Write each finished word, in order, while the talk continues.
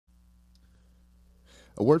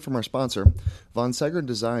A word from our sponsor. Von Segern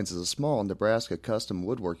Designs is a small Nebraska custom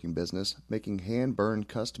woodworking business making hand-burned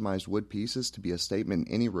customized wood pieces to be a statement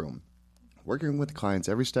in any room. Working with clients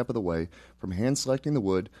every step of the way, from hand-selecting the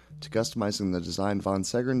wood to customizing the design, Von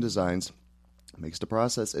Segern Designs makes the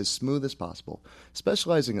process as smooth as possible,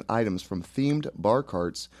 specializing in items from themed bar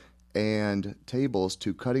carts and tables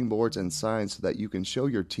to cutting boards and signs so that you can show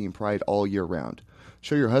your team pride all year round.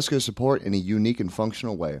 Show your Husker support in a unique and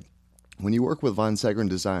functional way. When you work with Von Segern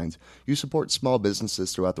Designs, you support small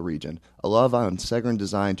businesses throughout the region. Allow Von Segern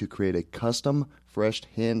Design to create a custom, fresh,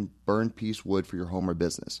 hand-burned piece wood for your home or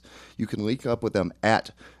business. You can link up with them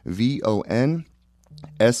at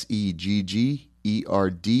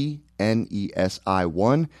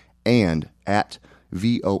VonSeggernesi1 and at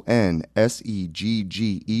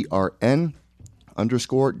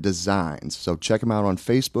VonSeggern_designs. So check them out on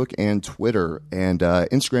Facebook and Twitter and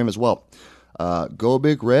Instagram as well. Go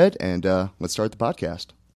Big Red, and let's start the podcast.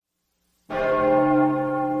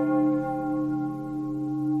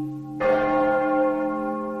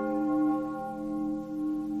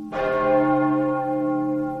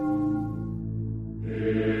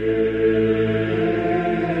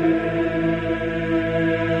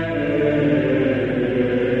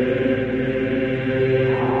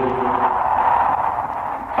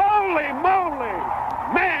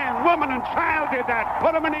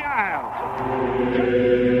 Put them in the aisle.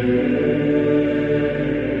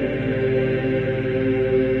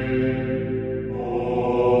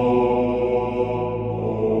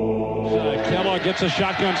 Kellogg gets a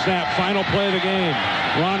shotgun snap. Final play of the game.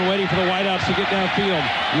 Ron waiting for the wideouts to get downfield.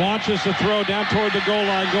 Launches the throw down toward the goal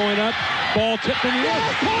line. Going up. Ball tipped in the air.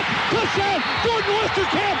 Caught. Touchdown. Jordan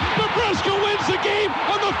Westerkamp. Nebraska wins the game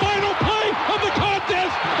on the final play of the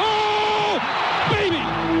contest. Oh, baby.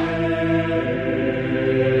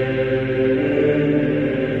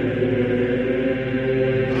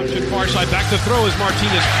 Far side, back to throw as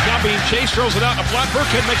Martinez now being chased, throws it out, a flat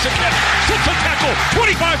Burkhead makes a catch, sits a tackle,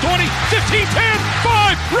 25-20, 15-10,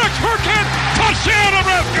 5, Rex Burkhead, touchdown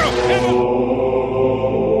Nebraska!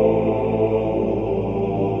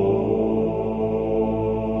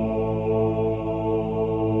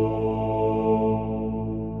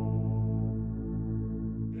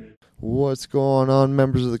 What's going on,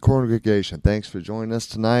 members of the congregation? Thanks for joining us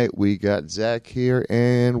tonight. We got Zach here,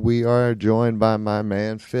 and we are joined by my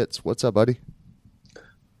man Fitz. What's up, buddy?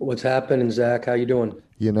 What's happening, Zach? How you doing?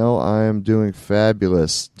 You know, I am doing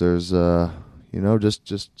fabulous. There's,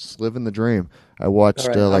 just living the dream. I watched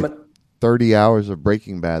 30 hours of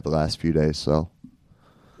Breaking Bad the last few days, so.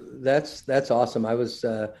 That's awesome.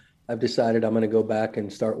 I've decided I'm going to go back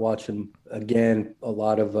and start watching again a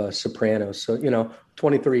lot of Sopranos. So,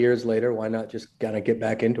 23 years later, why not just kind of get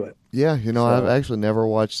back into it? Yeah, I've actually never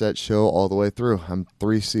watched that show all the way through. I'm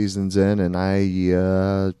 3 seasons in, and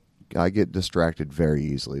I get distracted very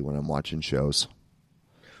easily when I'm watching shows.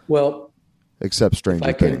 Well, except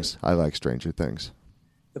Stranger Things. I like Stranger Things.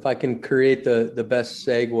 If I can create the best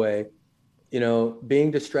segue, being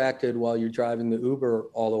distracted while you're driving the Uber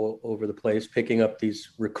all over the place, picking up these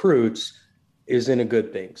recruits isn't a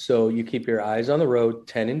good thing. So you keep your eyes on the road,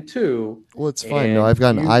 10 and 2. Well, it's fine. No, I've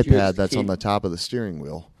got an iPad that's on the top of the steering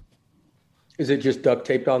wheel. Is it just duct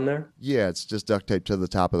taped on there? Yeah, it's just duct taped to the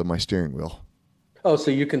top of my steering wheel. Oh,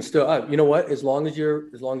 so you can still, you know what? As long as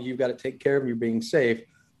you've got to take care of them, you're being safe.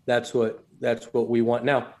 That's what we want.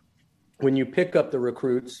 Now, when you pick up the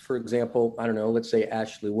recruits, for example, I don't know, let's say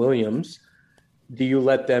Ashley Williams, do you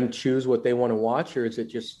let them choose what they want to watch, or is it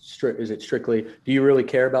just strictly, do you really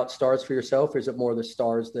care about stars for yourself, or is it more the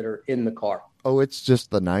stars that are in the car? Oh, it's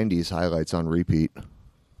just the 90s highlights on repeat.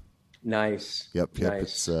 Nice. Yep.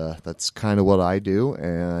 Nice. That's kind of what I do,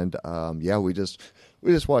 and we just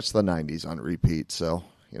watch the 90s on repeat. So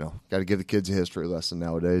got to give the kids a history lesson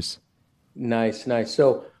nowadays. Nice.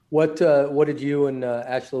 So what did you and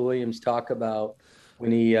Ashley Williams talk about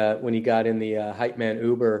when he got in the hype man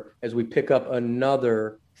Uber as we pick up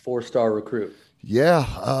another 4-star recruit?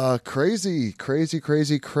 Yeah, crazy. But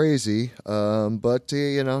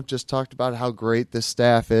just talked about how great this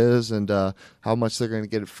staff is and how much they're going to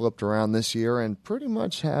get it flipped around this year, and pretty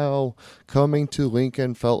much how coming to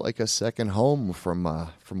Lincoln felt like a second home from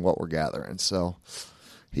what we're gathering. So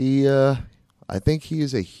I think he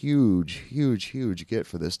is a huge get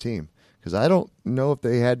for this team, because I don't know if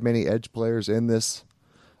they had many edge players in this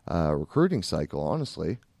recruiting cycle,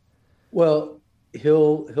 honestly. Well,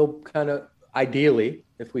 he'll kind of, ideally,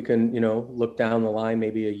 if we can, look down the line,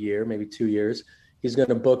 maybe a year, maybe 2 years, he's going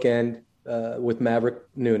to bookend with Maverick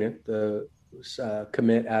Noonan, the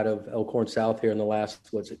commit out of Elkhorn South here in the last,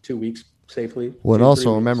 2 weeks safely. Well, and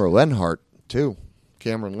also remember Lenhart too,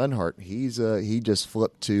 Cameron Lenhart, he just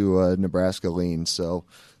flipped to Nebraska lean, so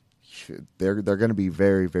they're going to be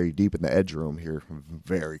very, very deep in the edge room here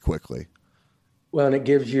very quickly. Well, and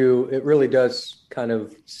it really does kind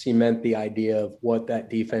of cement the idea of what that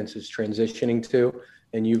defense is transitioning to,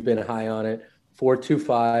 and you've been high on it.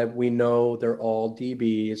 4-2-5, we know they're all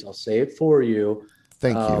DBs. I'll say it for you.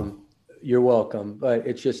 Thank you. You're welcome. But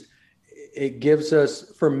it gives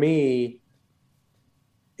us, for me,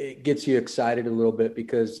 it gets you excited a little bit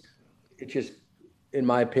because it just, in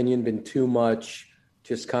my opinion, been too much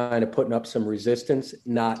just kind of putting up some resistance,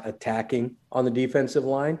 not attacking on the defensive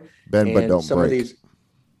line. Bend but don't break. Of these,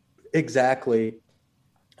 exactly.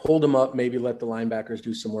 Hold them up, maybe let the linebackers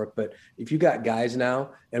do some work. But if you got guys now,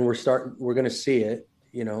 and we're going to see it,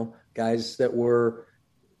 guys that were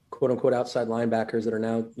quote unquote outside linebackers that are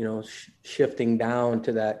now, shifting down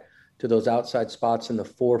to those outside spots in the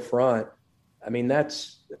forefront. I mean,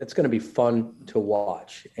 that's going to be fun to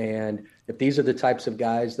watch. And if these are the types of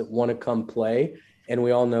guys that want to come play, and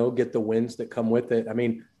we all know get the wins that come with it. I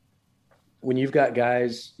mean, when you've got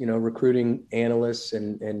guys, recruiting analysts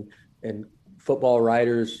and football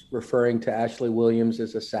writers referring to Ashley Williams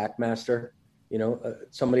as a sack master,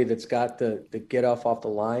 somebody that's got the get off the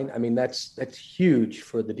line. I mean, that's huge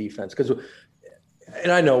for the defense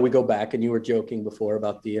and I know we go back and you were joking before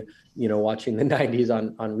about the, watching the 90s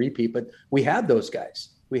on repeat, but we had those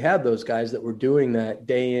guys. We had those guys that were doing that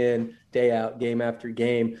day in, day out, game after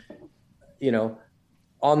game,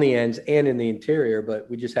 on the ends and in the interior, but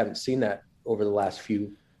we just haven't seen that over the last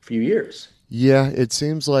few years. Yeah, it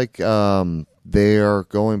seems like they are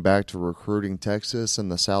going back to recruiting Texas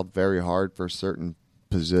and the South very hard for certain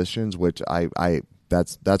positions, which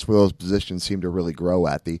that's where those positions seem to really grow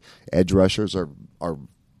at. The edge rushers are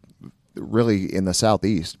really in the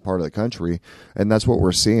southeast part of the country, and that's what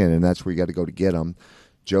we're seeing, and that's where you got to go to get them.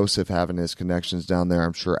 Joseph having his connections down there.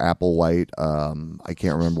 I'm sure Applewhite. I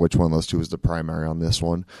can't remember which one of those two was the primary on this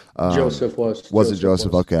one. Joseph was. Was it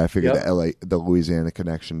Joseph? Okay, I figured the Louisiana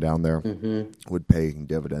connection down there would pay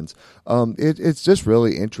dividends. It's just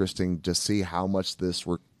really interesting to see how much this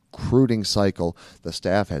recruiting cycle the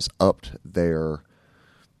staff has upped their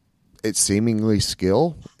seemingly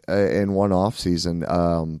skill in one off season.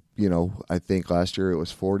 I think last year it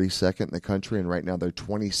was 42nd in the country, and right now they're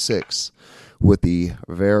 26th. With the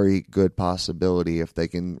very good possibility if they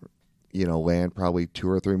can, land probably 2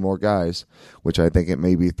 or 3 more guys, which I think it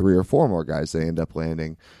may be 3 or 4 more guys they end up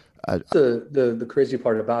landing. The crazy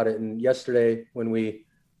part about it, and yesterday when we,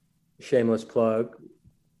 shameless plug,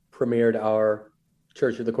 premiered our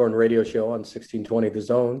Church of the Corn radio show on 1620 The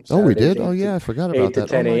Zone. Saturdays, we did? Oh, yeah, I forgot about that.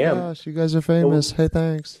 10 a.m. Oh, my gosh, you guys are famous. Hey,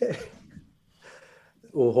 thanks.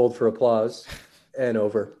 We'll hold for applause and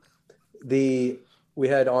over. We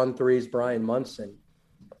had On Three's Brian Munson,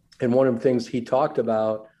 and one of the things he talked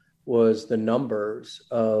about was the numbers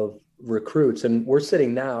of recruits. And we're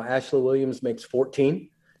sitting now, Ashley Williams makes 14,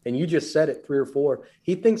 and you just said it, 3 or 4.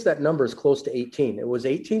 He thinks that number is close to 18. It was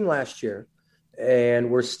 18 last year, and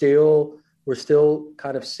we're still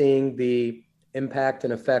kind of seeing the impact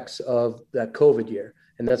and effects of that COVID year.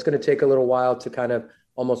 And that's going to take a little while to kind of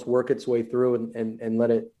almost work its way through and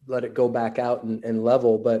let it go back out and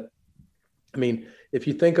level. But I mean, if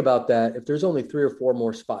you think about that, if there's only 3 or 4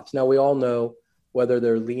 more spots, now we all know whether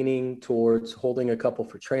they're leaning towards holding a couple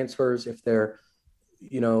for transfers, if they're,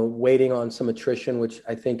 waiting on some attrition, which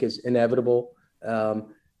I think is inevitable,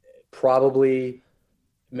 probably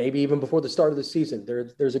maybe even before the start of the season,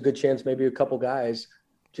 there's a good chance maybe a couple guys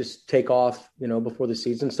just take off, before the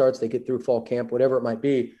season starts, they get through fall camp, whatever it might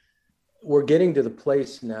be. We're getting to the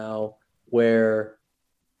place now where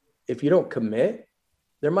if you don't commit,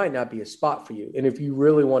 there might not be a spot for you. And if you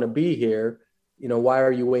really want to be here, why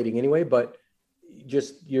are you waiting anyway? But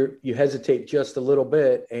just you hesitate just a little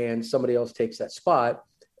bit and somebody else takes that spot.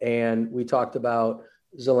 And we talked about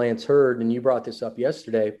Zalance Hurd, and you brought this up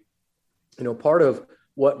yesterday, part of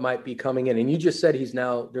what might be coming in. And you just said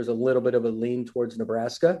there's a little bit of a lean towards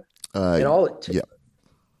Nebraska. And all it takes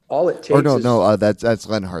that's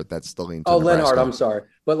Lenhart. That's the lean to Nebraska. Lenhart, I'm sorry.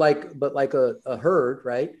 But like a Hurd,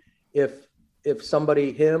 right? If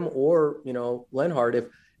somebody, him or, Lenhart,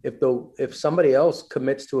 if somebody else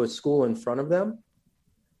commits to a school in front of them,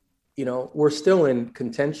 we're still in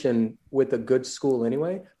contention with a good school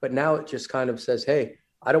anyway, but now it just kind of says, hey,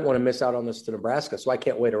 I don't want to miss out on this to Nebraska, so I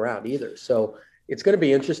can't wait around either. So it's going to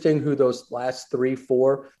be interesting who those last 3,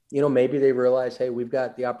 4, maybe they realize, hey, we've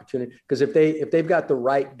got the opportunity, because if they've got the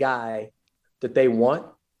right guy that they want,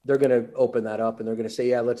 they're going to open that up and they're going to say,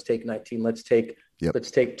 yeah, let's take 19, let's take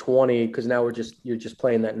 20, because now you're just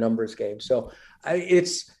playing that numbers game. So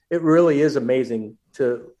it really is amazing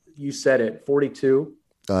to you said it, 42.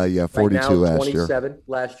 Yeah, 42 right now, last 27 year.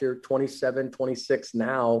 last year, 27, 26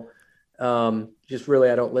 now. Just really,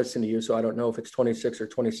 I don't listen to you, so I don't know if it's 26 or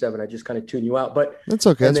 27. I just kind of tune you out. But that's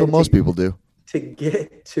okay. That's what most people do. To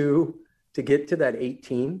get to that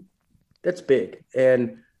 18, that's big.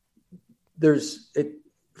 And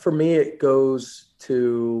for me, it goes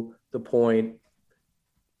to the point,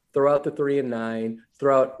 throw out the 3 and 9,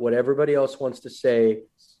 throw out what everybody else wants to say.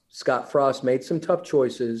 Scott Frost made some tough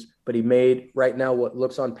choices, but he made right now what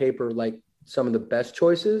looks on paper like some of the best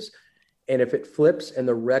choices. And if it flips and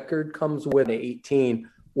the record comes with an 18,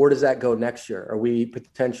 where does that go next year? Are we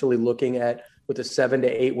potentially looking at, with a 7 to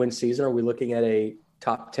 8 win season, are we looking at a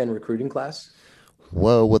top 10 recruiting class?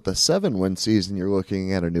 Well, with a 7-win season, you're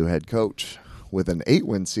looking at a new head coach. With an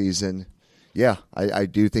 8-win season, yeah, I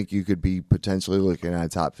do think you could be potentially looking at a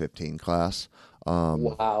top 15 class.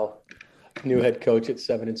 Wow. New head coach at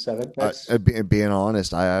 7-7. Being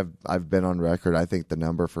honest, I've been on record. I think the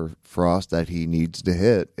number for Frost that he needs to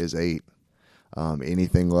hit is 8.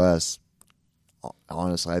 Anything less,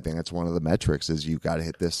 honestly, I think that's one of the metrics is you've got to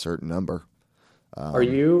hit this certain number. Are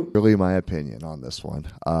you really my opinion on this one?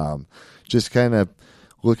 Just kind of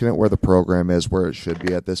looking at where the program is, where it should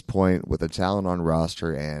be at this point with the talent on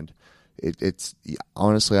roster, and it's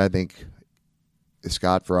honestly, I think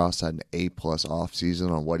Scott Frost had an A+ off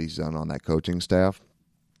season on what he's done on that coaching staff.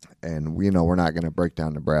 And we're not going to break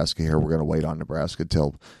down Nebraska here. We're going to wait on Nebraska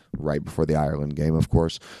till right before the Ireland game, of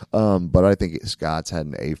course. But I think Scott's had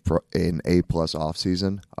an A+ off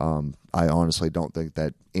season. I honestly don't think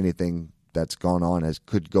that anything that's gone on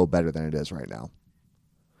could go better than it is right now.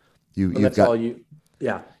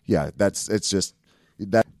 Yeah. It's just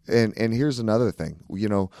that. And here's another thing.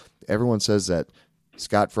 Everyone says that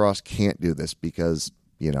Scott Frost can't do this because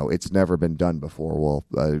it's never been done before. Well,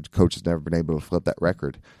 coach has never been able to flip that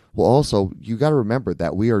record. Well, also, you got to remember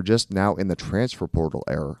that we are just now in the transfer portal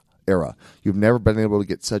era. You've never been able to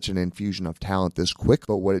get such an infusion of talent this quick,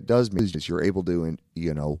 but what it does mean is you're able to,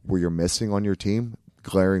 where you're missing on your team,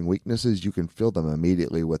 glaring weaknesses, you can fill them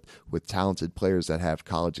immediately with talented players that have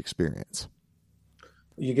college experience.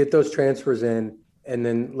 You get those transfers in, and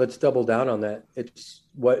then let's double down on that. It's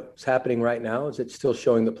what's happening right now is it's still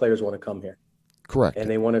showing that players want to come here. Correct. And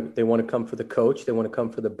they want to come for the coach. They want to come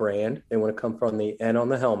for the brand. They want to come from the N on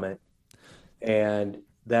the helmet. And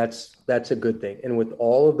that's a good thing. And with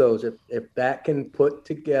all of those, if that can put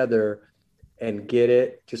together and get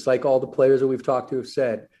it, just like all the players that we've talked to have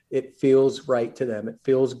said, it feels right to them. It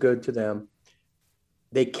feels good to them.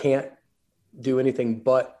 They can't do anything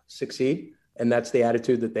but succeed. And that's the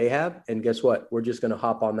attitude that they have. And guess what? We're just going to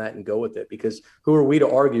hop on that and go with it, because who are we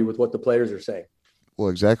to argue with what the players are saying? Well,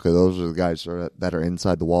 exactly. Those are the guys that are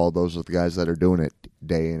inside the wall. Those are the guys that are doing it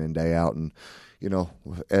day in and day out. And,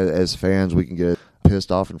 as fans, we can get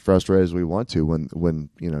pissed off and frustrated as we want to when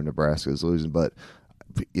Nebraska is losing. But,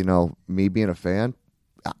 me being a fan,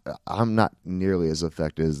 I'm not nearly as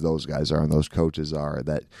affected as those guys are and those coaches are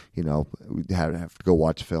that, we have to go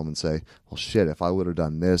watch a film and say, well, shit, if I would have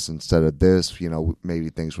done this instead of this, maybe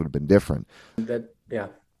things would have been different.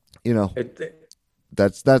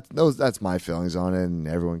 That's my feelings on it, and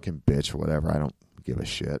everyone can bitch or whatever. I don't give a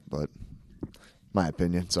shit, but my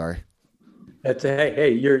opinion. Sorry.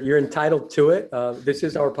 Hey, you're entitled to it. This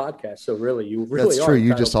is our podcast, so really, you really that's are. True.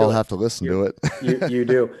 You just all have to listen to it. you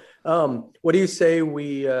do. What do you say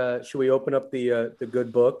should we open up the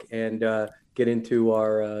good book and get into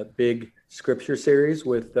our big scripture series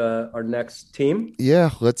with our next team?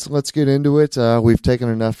 Yeah, let's get into it. We've taken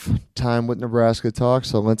enough time with Nebraska talk,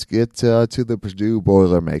 so let's get to the Purdue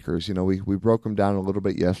Boilermakers. We broke them down a little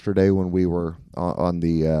bit yesterday when we were on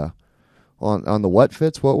the what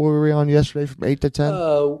Fitz? What were we on yesterday from 8 to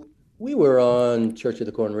 10? We were on Church of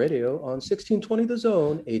the Corn Radio on 1620 The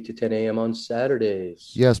Zone, 8 to 10 a.m. on Saturdays.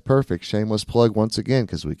 Yes, perfect. Shameless plug once again,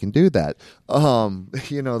 because we can do that.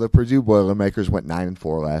 The Purdue Boilermakers went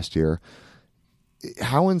 9-4 last year.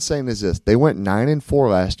 How insane is this? They went 9-4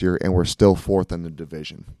 last year and were still 4th in the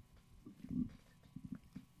division.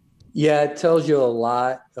 Yeah, it tells you a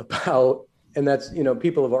lot about, and that's,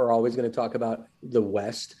 people are always going to talk about the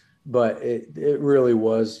West, but it really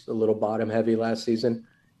was a little bottom heavy last season.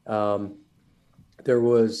 There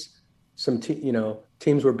was some,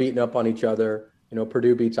 teams were beating up on each other.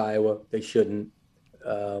 Purdue beats Iowa. They shouldn't.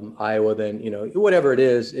 Iowa then, whatever it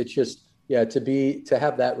is, it's just, to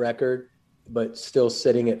have that record, but still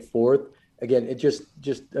sitting at 4th. Again, it just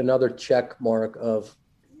another check mark of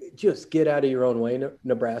just get out of your own way,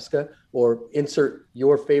 Nebraska, or insert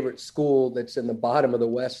your favorite school that's in the bottom of the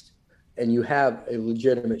West, and you have a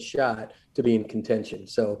legitimate shot to be in contention.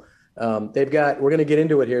 So we're going to get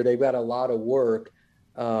into it here. They've got a lot of work.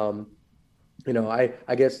 I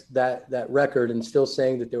guess that record and still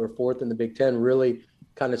saying that they were fourth in the Big Ten really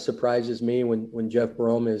kind of surprises me when Jeff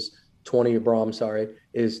Brom is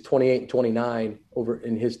 28 and 29 over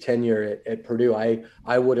in his tenure at Purdue.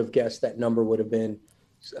 I would have guessed that number would have been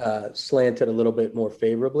slanted a little bit more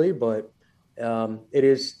favorably, but it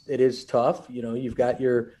is tough. You've got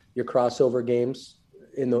your crossover games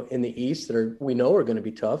in the East that we know are going to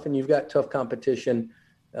be tough, and you've got tough competition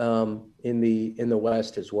in the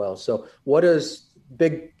West as well. So what is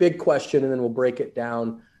big question, and then we'll break it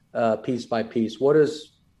down piece by piece. What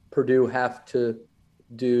does Purdue have to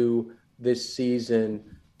do this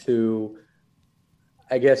season to,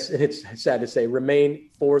 I guess it's sad to say, remain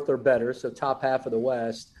fourth or better, so top half of the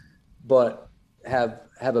West, but have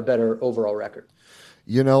a better overall record?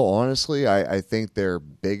 Honestly, I think their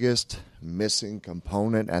biggest missing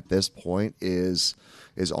component at this point is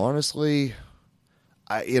honestly,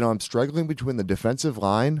 I'm struggling between the defensive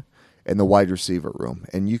line and the wide receiver room,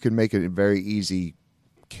 and you can make it a very easy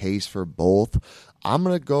case for both. I'm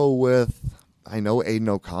going to go with, I know Aiden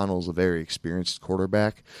O'Connell's a very experienced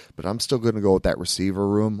quarterback, but I'm still going to go with that receiver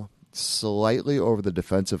room slightly over the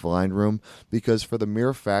defensive line room, because for the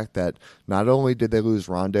mere fact that not only did they lose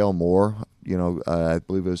Rondale Moore, I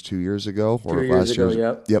believe it was 2 years ago or last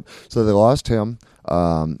year. Yep. So they lost him.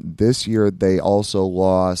 This year they also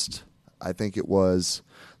lost, I think it was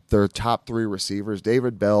their top three receivers.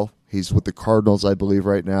 David Bell, he's with the Cardinals, I believe,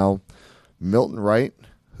 right now. Milton Wright,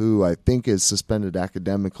 who I think is suspended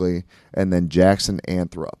academically, and then Jackson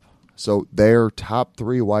Anthrop. So their top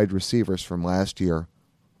three wide receivers from last year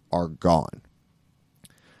are gone.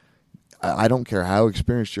 I don't care how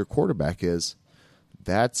experienced your quarterback is.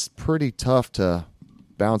 That's pretty tough to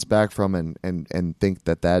bounce back from and think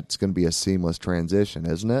that that's going to be a seamless transition,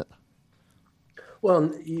 isn't it?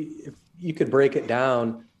 Well, if you could break it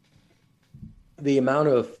down, the amount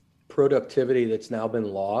of productivity that's now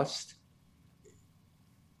been lost.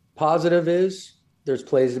 Positive is there's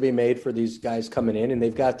plays to be made for these guys coming in, and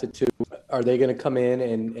they've got to are they going to come in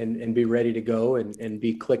and be ready to go and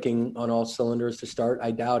be clicking on all cylinders to start?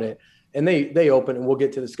 I doubt it. And they open, and we'll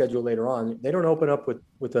get to the schedule later on. They don't open up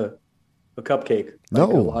with a cupcake. Like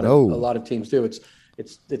a lot of teams do.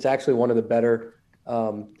 It's actually one of the better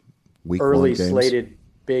early slated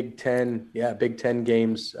Big Ten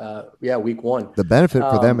games. Week one. The benefit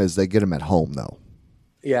for them is they get them at home, though.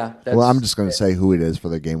 Yeah. Well, I'm just going to say who it is for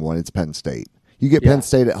the game one. It's Penn State. You get Penn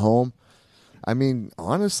State at home. I mean,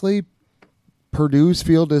 honestly, Purdue's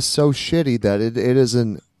field is so shitty that it is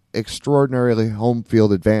an extraordinarily home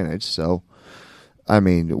field advantage. So, I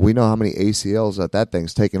mean, we know how many ACLs that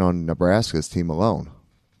thing's taken on Nebraska's team alone.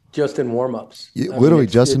 Just in warm-ups. Literally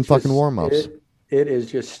just in fucking warm-ups. It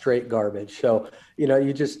is just straight garbage. So,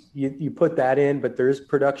 you put that in, but there's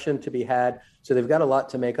production to be had. So they've got a lot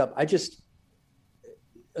to make up.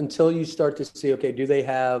 Until you start to see, okay, do they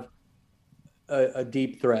have a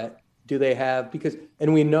deep threat? Do they have,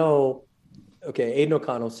 and we know, okay, Aiden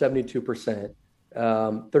O'Connell, 72%,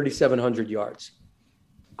 3,700 yards.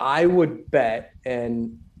 I would bet,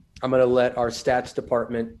 and I'm going to let our stats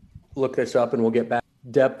department look this up and we'll get back.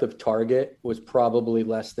 Depth of target was probably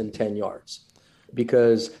less than 10 yards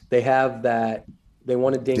because they have that. They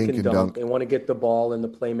want to dink and dunk. They want to get the ball in the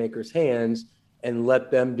playmaker's hands and let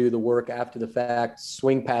them do the work after the fact.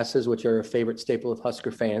 Swing passes, which are a favorite staple of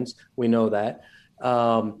Husker fans. We know that.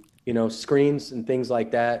 Screens and things like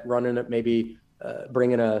that, running it, maybe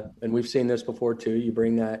bringing and we've seen this before too, you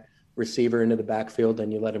bring that receiver into the backfield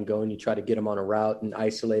and you let him go and you try to get him on a route and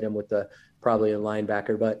isolate him with probably a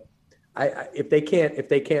linebacker. But if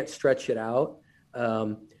they can't stretch it out,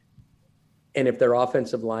 and if their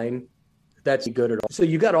offensive line, that's good at all. So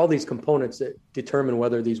you got all these components that determine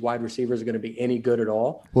whether these wide receivers are going to be any good at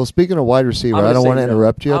all. Well, speaking of wide receiver, I don't want to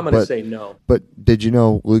interrupt you. I'm going to say no. But did you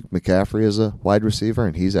know Luke McCaffrey is a wide receiver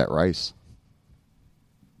and he's at Rice?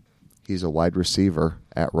 He's a wide receiver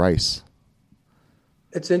at Rice.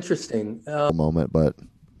 It's interesting. A moment, but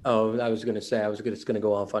I was going to say I was just going to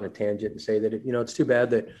go off on a tangent and say that it's too bad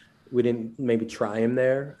that we didn't maybe try him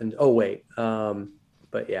there. And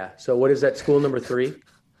but yeah. So what is that? School number 3?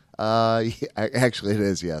 Actually, it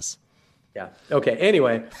is. Yes. Yeah. Okay.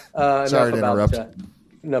 Anyway, sorry to interrupt.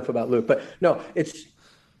 Enough about Luke, but no, it's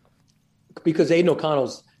because Aiden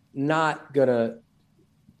O'Connell's not gonna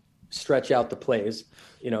stretch out the plays.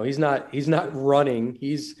 He's not running.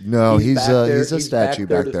 He's a statue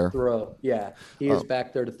back there. Throw. Yeah, he is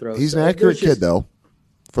back there to throw. He's an accurate kid, though,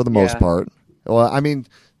 for the most part. Well, I mean,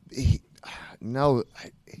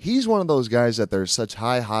 he's one of those guys that there's such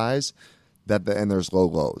high highs and there's low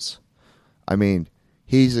lows. I mean,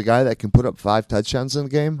 he's a guy that can put up 5 touchdowns in the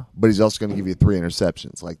game, but he's also going to give you 3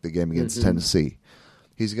 interceptions, like the game against Tennessee.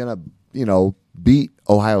 He's going to, beat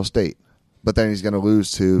Ohio State, but then he's going to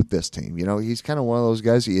lose to this team. He's kind of one of those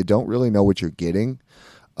guys that you don't really know what you're getting.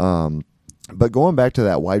 But going back to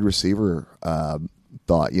that wide receiver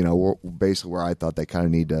thought, basically where I thought they kind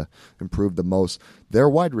of need to improve the most. Their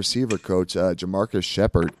wide receiver coach, Jamarcus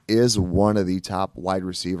Shepard, is one of the top wide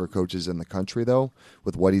receiver coaches in the country, though,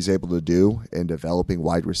 with what he's able to do in developing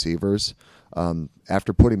wide receivers.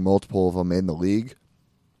 After putting multiple of them in the league,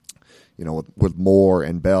 with Moore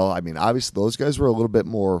and Bell, I mean, obviously those guys were a little bit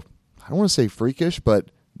more, I don't want to say freakish,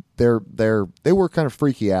 but they were kind of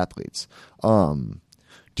freaky athletes.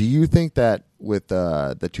 Do you think that with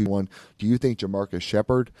the 2-1, do you think Jamarcus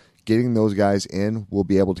Shepard getting those guys in will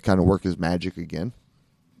be able to kind of work his magic again?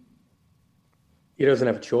 He doesn't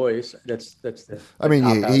have a choice. That's the. I mean,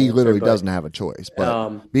 he literally doesn't have a choice.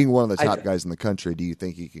 But being one of the top guys in the country, do you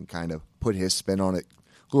think he can kind of put his spin on it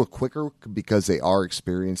a little quicker because they are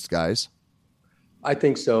experienced guys? I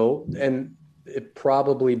think so, and it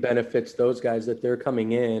probably benefits those guys that they're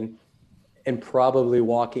coming in and probably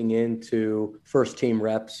walking into first team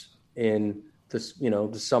reps in this,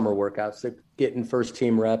 the summer workouts. They're getting first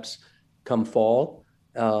team reps come fall,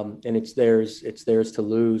 and it's theirs to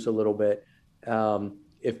lose a little bit.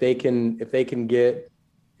 If they can get,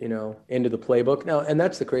 into the playbook now, and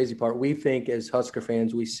that's the crazy part. We think as Husker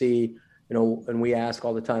fans, we see, and we ask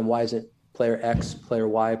all the time, why isn't player X, player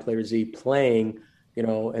Y, player Z playing,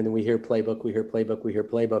 and then we hear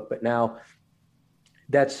playbook, but now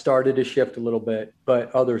that's started to shift a little bit.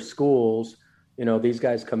 But other schools, these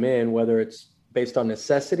guys come in, whether it's based on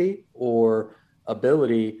necessity or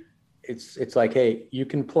ability, it's like, hey, you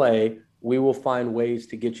can play. We will find ways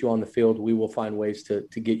to get you on the field. We will find ways to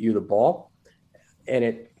get you the ball.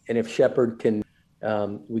 And if Shepard can,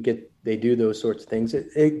 they do those sorts of things.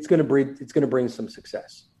 It's going to bring some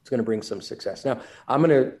success. It's going to bring some success. Now, I'm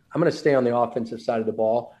going to stay on the offensive side of the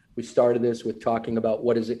ball. We started this with talking about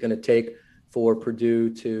what is it going to take for Purdue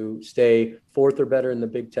to stay 4th or better in the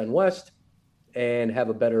Big Ten West and have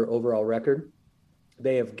a better overall record.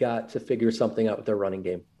 They have got to figure something out with their running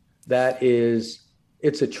game.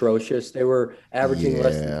 It's atrocious. They were averaging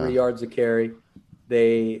less than 3 yards a carry.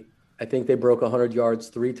 I think they broke 100 yards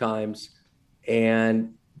 3 times,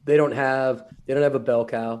 and they don't have a bell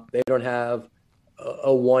cow. They don't have a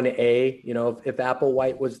 1A. If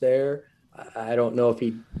Applewhite was there, I don't know if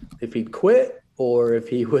he'd quit or if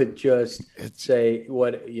he would just say,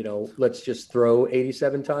 let's just throw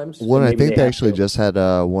 87 times. Well, I think they actually just had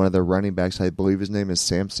one of their running backs. I believe his name is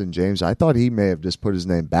Samson James. I thought he may have just put his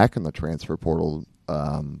name back in the transfer portal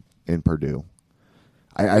in Purdue.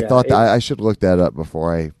 I thought that I should look that up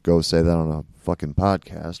before I go say that on a fucking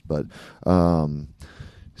podcast. But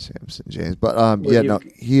Samson James. But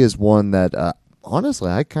he is one that honestly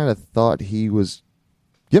I kind of thought he was.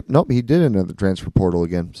 Yep, nope, he did enter the transfer portal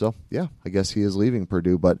again. So, yeah, I guess he is leaving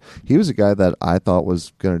Purdue. But he was a guy that I thought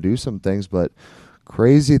was going to do some things. But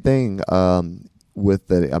crazy thing, with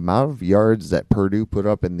the amount of yards that Purdue put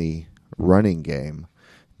up in the running game,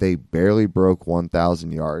 they barely broke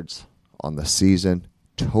 1,000 yards on the season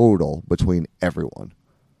total between everyone.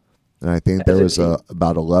 And I think there was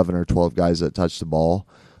about 11 or 12 guys that touched the ball.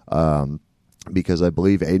 Because I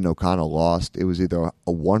believe Aiden O'Connell lost. It was either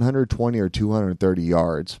a 120 or 230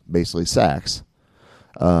 yards, basically sacks.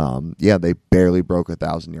 They barely broke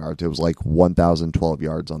 1,000 yards. It was like 1,012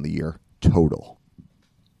 yards on the year total.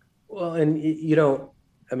 Well,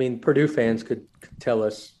 and Purdue fans could tell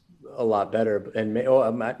us a lot better, and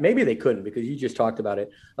maybe they couldn't because you just talked about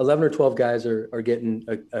it. 11 or 12 guys are getting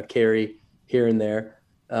a carry here and there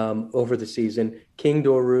over the season. King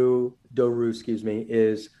Doru,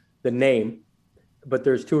 is the name. But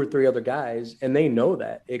there's 2 or 3 other guys, and they know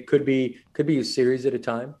that it could be a series at a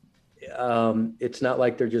time. It's not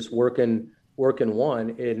like they're just working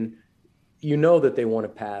one, and that they want to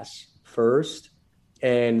pass first,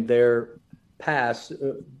 and their pass,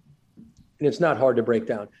 and it's not hard to break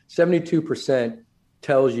down. 72%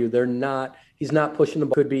 tells you he's not pushing the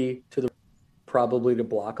ball. Could be probably to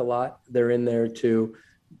block a lot. They're in there to,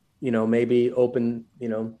 maybe open,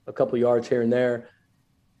 a couple yards here and there,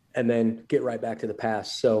 and then get right back to the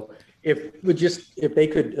pass. So if they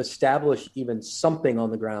could establish even something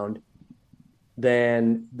on the ground,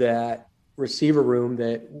 then that receiver room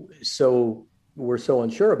that we're so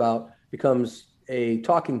unsure about becomes a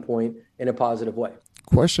talking point in a positive way.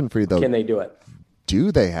 Question for you, though. Can they do it?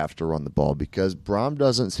 Do they have to run the ball? Because Brom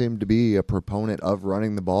doesn't seem to be a proponent of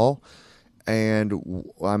running the ball. And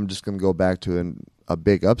I'm just going to go back to a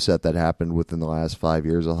big upset that happened within the last 5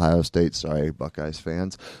 years. Ohio State, sorry, Buckeyes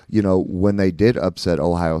fans. When they did upset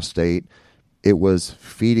Ohio State, it was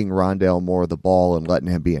feeding Rondale Moore the ball and letting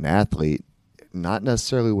him be an athlete. Not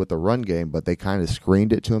necessarily with the run game, but they kind of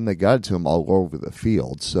screened it to him. They got it to him all over the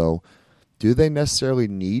field. So do they necessarily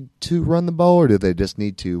need to run the ball, or do they just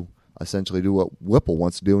need to essentially do what Whipple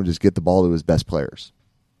wants to do and just get the ball to his best players?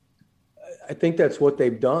 I think that's what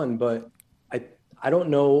they've done, but I don't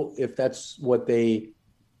know if that's what the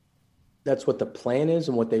plan is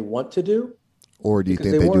and what they want to do. Or do you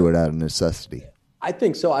think they do it out of necessity? I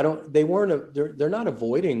think so. They're not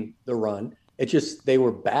avoiding the run. It's just they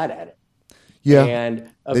were bad at it. Yeah, and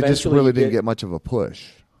they just really didn't get much of a push.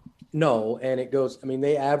 No, and it goes. I mean,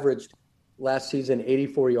 they averaged last season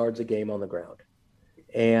 84 yards a game on the ground,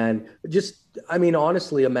 and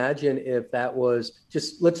honestly, imagine if that was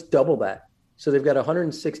let's double that. So they've got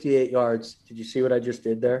 168 yards. Did you see what I just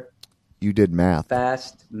did there? You did math.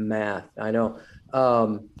 Fast math. I know.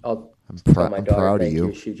 I'm proud of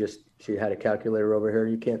you. She had a calculator over here.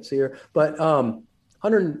 You can't see her, but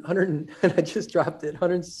 100 and I just dropped it.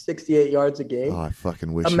 168 yards a game. Oh, I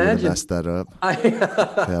fucking wish you would have messed that up.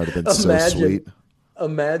 That would have been so sweet.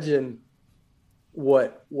 Imagine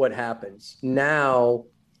what happens now.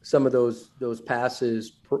 Some of those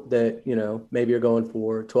passes that maybe are going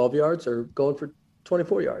for 12 yards or going for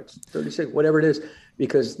 24 yards, 36, whatever it is,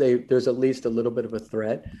 because there's at least a little bit of a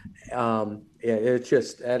threat. I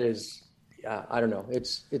don't know.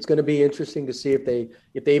 It's going to be interesting to see if they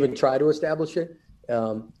even try to establish it.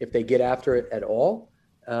 If they get after it at all,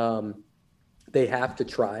 they have to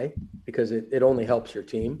try because it only helps your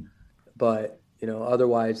team. But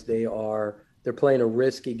otherwise they're playing a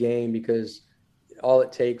risky game because all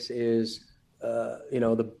it takes is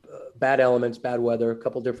the bad elements, bad weather, a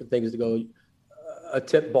couple different things to go, a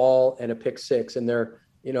tip ball and a pick six, and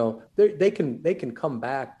they can come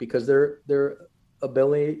back because their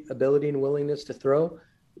ability and willingness to throw.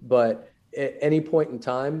 But at any point in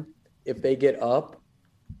time, if they get up,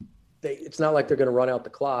 it's not like they're going to run out the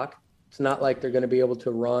clock. It's not like they're going to be able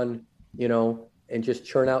to run, and just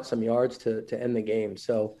churn out some yards to end the game.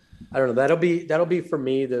 So I don't know. That'll be for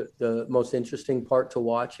me the most interesting part to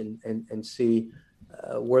watch and see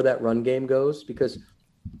where that run game goes, because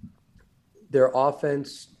their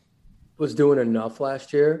offense was doing enough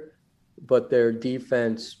last year, but their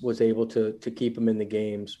defense was able to keep them in the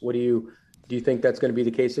games. Do you think that's going to be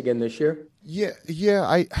the case again this year? Yeah.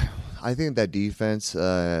 I think that defense,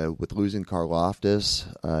 with losing Karlaftis,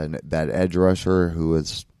 that edge rusher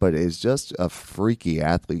but is just a freaky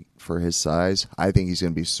athlete for his size. I think he's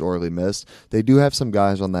going to be sorely missed. They do have some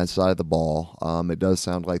guys on that side of the ball. It does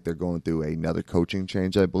sound like they're going through another coaching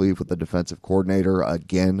change, I believe, with the defensive coordinator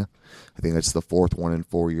again. I think it's the fourth one in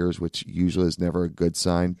 4 years, which usually is never a good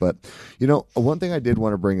sign. But, one thing I did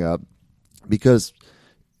want to bring up, because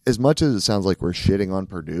as much as it sounds like we're shitting on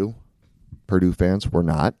Purdue fans, we're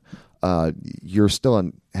not. You're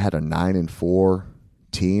still had a 9-4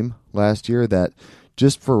 team last year that,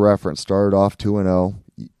 just for reference, started off 2-0.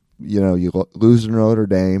 You lose to Notre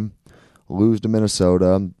Dame, lose to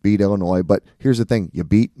Minnesota, beat Illinois. But here's the thing: you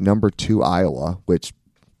beat number 2 Iowa, which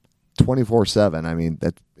 24-7. I mean,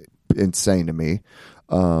 that's insane to me.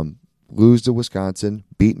 Lose to Wisconsin,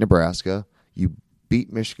 beat Nebraska. You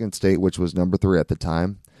beat Michigan State, which was number 3 at the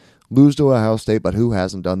time. Lose to Ohio State, but who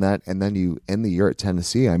hasn't done that? And then you end the year at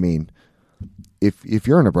Tennessee. I mean, if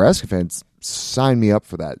you're a Nebraska fan, sign me up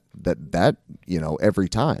for that every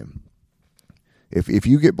time. If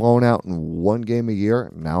you get blown out in one game a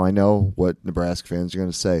year, now I know what Nebraska fans are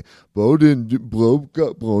going to say. Bo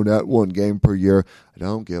got blown out one game per year. I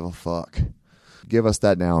don't give a fuck. Give us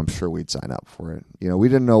that now. I'm sure we'd sign up for it. We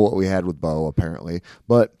didn't know what we had with Bo, apparently.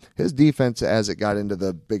 But his defense, as it got into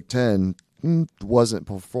the Big Ten, wasn't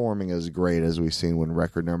performing as great as we've seen when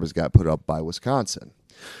record numbers got put up by Wisconsin.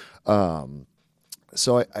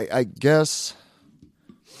 So I guess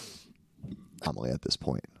I'm at this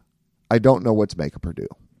point. I don't know what to make of Purdue.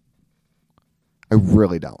 I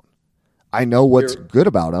really don't. I know what's good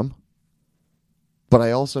about them, but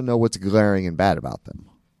I also know what's glaring and bad about them.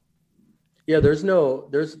 Yeah,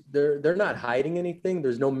 they're not hiding anything.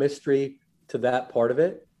 There's no mystery to that part of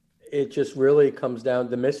it. It just really comes down.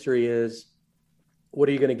 The mystery is, what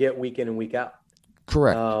are you going to get week in and week out?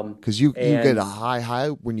 Correct. Because you get a high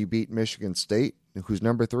when you beat Michigan State, who's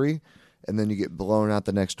number 3, and then you get blown out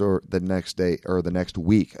the next day or the next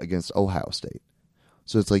week against Ohio State.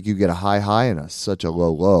 So it's like you get a high and such a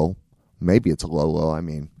low. Maybe it's a low. I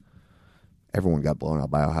mean, everyone got blown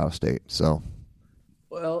out by Ohio State. So,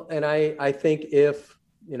 well, and I think if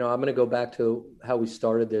I'm going to go back to how we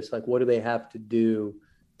started this. Like, what do they have to do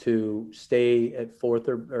to stay at fourth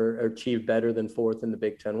or achieve better than fourth in the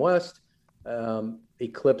Big Ten West.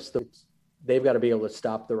 They've got to be able to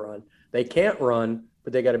stop the run. They can't run,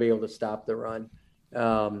 but they got to be able to stop the run.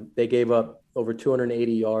 They gave up over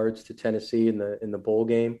 280 yards to Tennessee in the bowl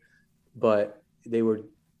game, but they were,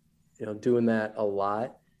 doing that a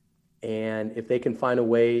lot. And if they can find a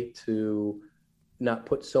way to not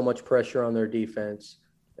put so much pressure on their defense,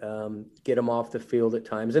 get them off the field at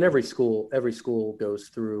times, and every school goes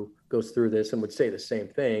through this and would say the same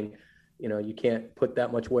thing. You can't put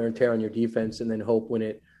that much wear and tear on your defense and then hope when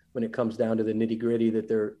it comes down to the nitty gritty that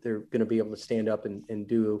they're going to be able to stand up and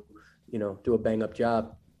do a bang up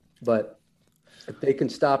job. But if they can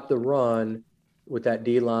stop the run with that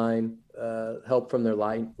D line, help from their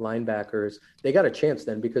linebackers, they got a chance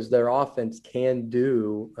then, because their offense can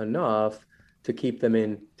do enough to keep them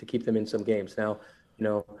in some games. Now,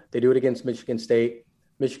 they do it against Michigan State.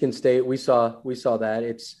 Michigan State, we saw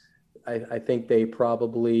that. I think they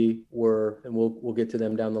probably were, and we'll get to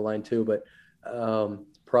them down the line too, but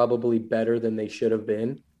probably better than they should have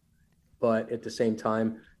been. But at the same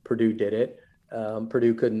time, Purdue did it.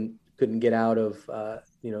 Purdue couldn't get out of,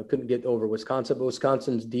 couldn't get over Wisconsin, but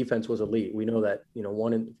Wisconsin's defense was elite. We know that,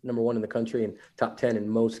 number one in the country and top 10 in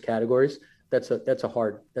most categories. That's a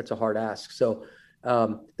hard ask. So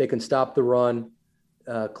they can stop the run,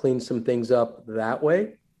 clean some things up that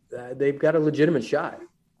way. They've got a legitimate shot.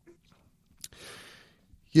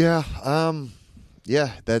 Yeah.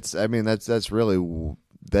 That's really,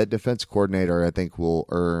 that defense coordinator, I think, will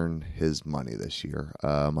earn his money this year.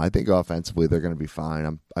 I think offensively they're going to be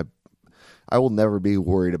fine. I will never be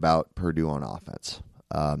worried about Purdue on offense.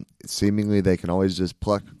 Seemingly they can always just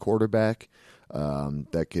pluck a quarterback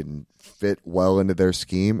that can fit well into their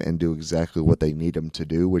scheme and do exactly what they need him to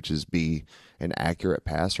do, which is be an accurate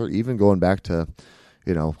passer. Even going back to,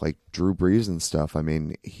 like Drew Brees and stuff. I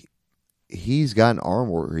mean, he's got an arm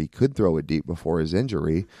where he could throw it deep before his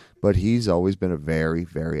injury, but he's always been a very,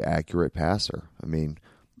 very accurate passer. I mean,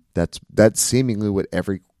 that's seemingly what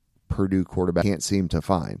every Purdue quarterback can't seem to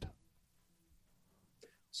find.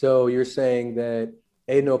 So you're saying that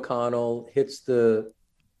Aiden O'Connell hits the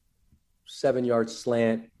 7-yard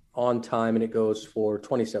slant on time and it goes for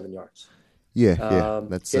 27 yards. Yeah.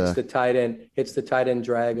 That's hits the tight end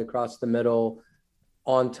drag across the middle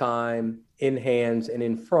on time, in hands and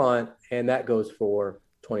in front, and that goes for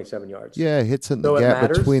 27 yards. Yeah, it hits in the gap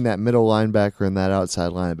between that middle linebacker and that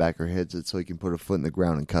outside linebacker, hits it so he can put a foot in the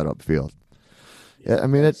ground and cut upfield. Yeah, I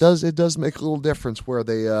mean, it does make a little difference where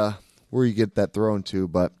they where you get that thrown to,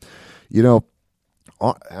 but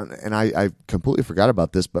and I completely forgot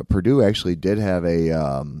about this, but Purdue actually did have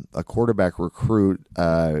a quarterback recruit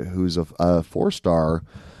who's a 4-star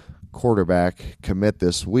quarterback commit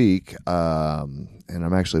this week, and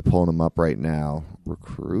I'm actually pulling him up right now.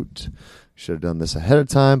 Recruit. Should have done this ahead of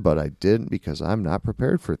time, but I didn't because I'm not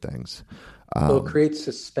prepared for things. So it creates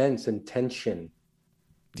suspense and tension.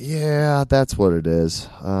 Yeah, that's what it is.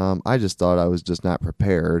 I just thought I was just not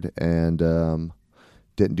prepared and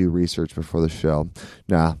didn't do research before the show.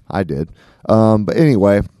 Nah, I did. But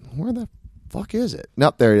anyway, where the fuck is it?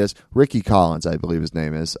 Nope, there it is. Ricky Collins, I believe his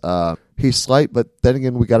name is. He's slight, but then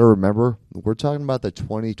again, we got to remember, we're talking about the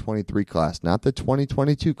 2023 class, not the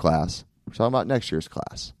 2022 class. We're talking about next year's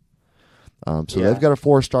class. They've got a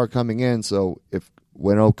 4-star coming in, so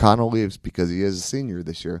when O'Connell leaves, because he is a senior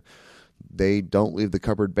this year, they don't leave the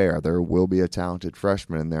cupboard bare. There will be a talented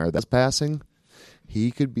freshman in there that's passing.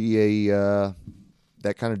 He could be that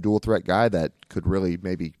kind of dual threat guy that could really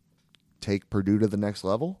maybe take Purdue to the next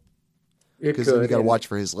level. Because you got to watch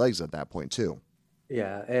for his legs at that point too.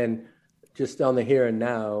 Yeah, and just on the here and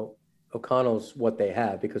now, O'Connell's what they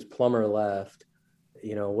have because Plummer left.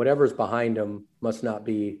 Whatever's behind him must not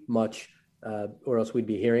be much, or else we'd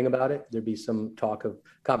be hearing about it. There'd be some talk of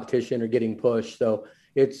competition or getting pushed. So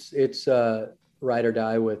it's ride or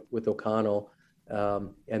die with O'Connell,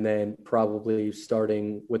 and then probably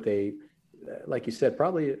starting with like you said,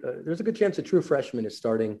 probably there's a good chance a true freshman is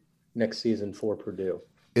starting next season for Purdue.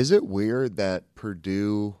 Is it weird that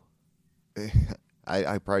Purdue?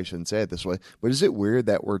 I probably shouldn't say it this way, but is it weird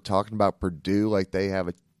that we're talking about Purdue like they have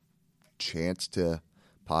a chance to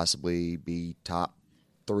possibly be top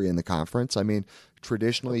 3 in the conference? I mean,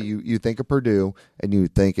 traditionally, you think of Purdue and you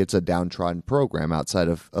think it's a downtrodden program outside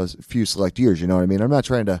of a few select years. You know what I mean? I'm not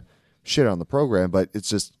trying to shit on the program, but it's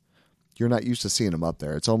just you're not used to seeing them up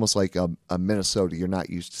there. It's almost like a Minnesota. You're not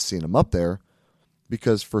used to seeing them up there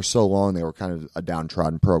because for so long they were kind of a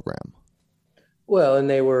downtrodden program. Well, and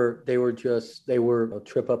they were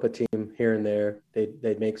trip up a team here and there.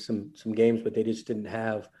 They'd make some games, but they just didn't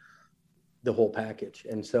have the whole package.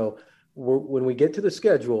 And so when we get to the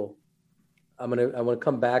schedule, I want to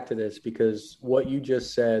come back to this, because what you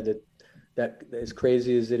just said, that as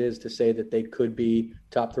crazy as it is to say that they could be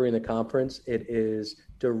top 3 in the conference, it is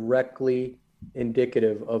directly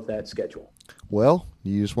indicative of that schedule. Well,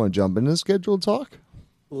 you just want to jump into the schedule talk?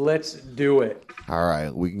 Let's do it. All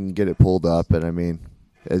right, we can get it pulled up, and I mean,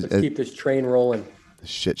 let's keep this train rolling. The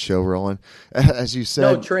shit show rolling, as you said.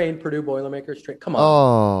 No, train, Purdue Boilermakers train. Come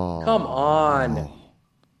on. Come on.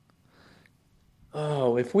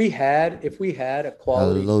 Oh, if we had a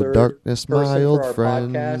quality third darkness, person old for our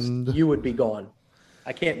friend. podcast, you would be gone.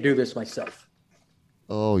 I can't do this myself.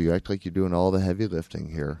 Oh, you act like you're doing all the heavy lifting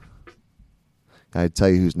here. I tell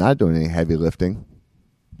you who's not doing any heavy lifting.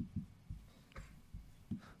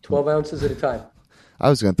 12 ounces at a time. I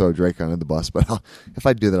was going to throw Drake under the bus, but if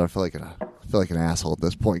I do that, I feel like an asshole at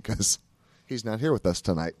this point because he's not here with us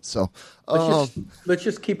tonight. So let's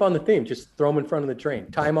just keep on the theme. Just throw him in front of the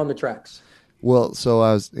train. Time on the tracks. Well, so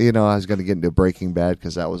I was going to get into Breaking Bad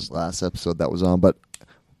because that was last episode that was on, but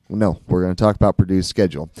no, we're going to talk about Purdue's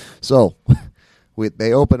schedule. So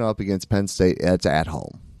they open up against Penn State. It's at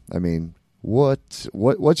home. I mean, what's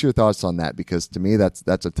your thoughts on that? Because to me, that's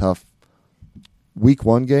a tough week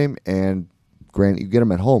 1 game, and granted, you get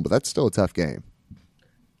them at home, but that's still a tough game.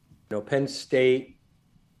 Penn State,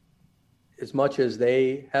 as much as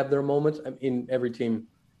they have their moments, I mean, every team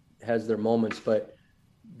has their moments, but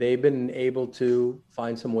they've been able to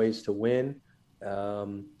find some ways to win.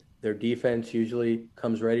 Their defense usually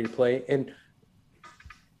comes ready to play. And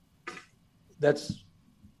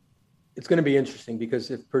it's going to be interesting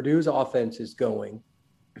because if Purdue's offense is going,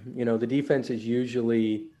 the defense is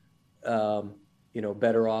usually,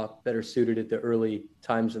 better suited at the early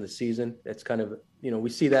times of the season. It's kind of, we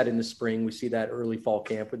see that in the spring. We see that early fall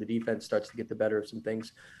camp where the defense starts to get the better of some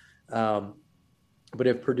things. But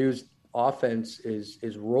if Purdue's offense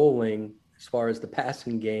is rolling as far as the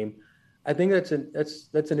passing game, I think that's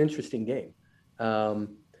an interesting game.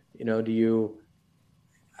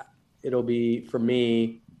 It'll be, for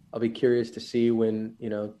me, I'll be curious to see when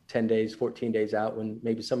 10 days, 14 days out, when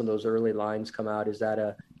maybe some of those early lines come out. Is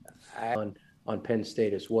that on Penn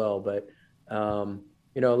State as well? But I know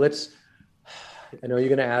you're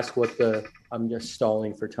going to ask I'm just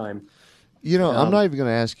stalling for time. I'm not even going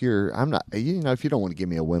to ask I'm not, if you don't want to give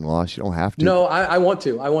me a win-loss, you don't have to. No, I want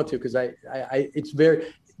to because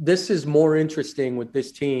this is more interesting with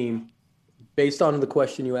this team based on the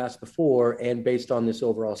question you asked before and based on this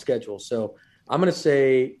overall schedule. So I'm going to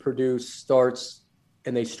say Purdue starts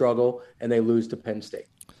and they struggle and they lose to Penn State.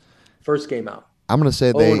 First game out. I'm going to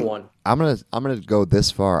say 0-1. I'm going to go this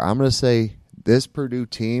far. I'm going to say this Purdue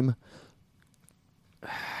team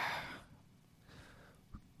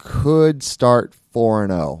could start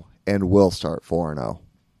 4-0 and will start 4-0.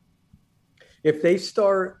 If they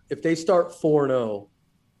start 4-0,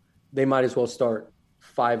 they might as well start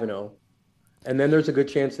 5-0. And then there's a good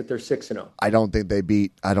chance that they're 6-0. I don't think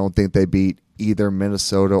they beat either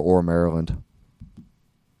Minnesota or Maryland.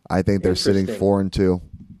 I think they're sitting 4-2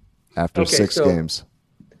 after 6 games.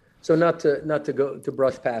 So not to go to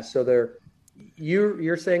brush past. So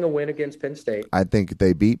you're saying a win against Penn State. I think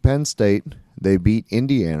they beat Penn State. They beat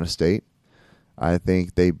Indiana State. I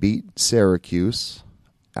think they beat Syracuse.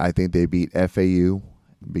 I think they beat FAU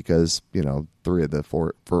because, 3 of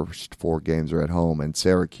the first 4 games are at home, and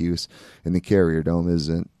Syracuse in the Carrier Dome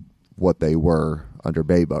isn't what they were under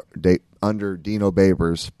Dino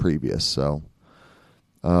Babers previous. So,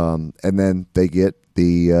 and then they get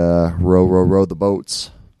the row the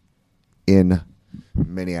boats in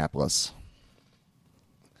Minneapolis.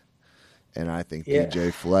 And I think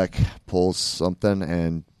PJ Fleck pulls something,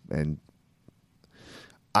 and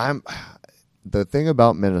the thing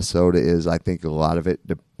about Minnesota is I think a lot of it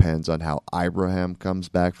depends on how Ibrahim comes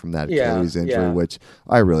back from that Achilles injury, which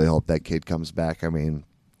I really hope that kid comes back. I mean,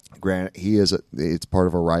 granted, it's part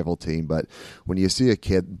of a rival team, but when you see a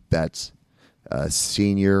kid that's a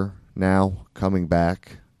senior now coming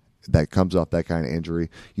back that comes off that kind of injury,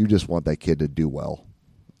 you just want that kid to do well.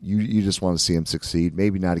 You just want to see him succeed.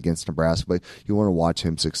 Maybe not against Nebraska, but you want to watch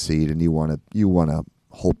him succeed, and you want to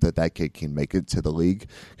hope that kid can make it to the league,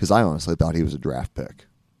 because I honestly thought he was a draft pick.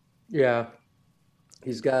 Yeah,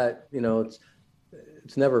 he's got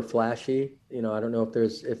it's never flashy. I don't know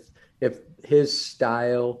if his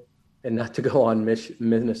style, and not to go on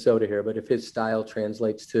Minnesota here, but if his style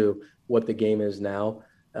translates to what the game is now,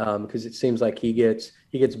 because it seems like he gets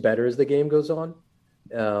better as the game goes on.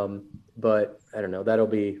 But I don't know. That'll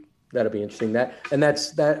be interesting.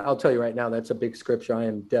 That's I'll tell you right now, that's a big scripture I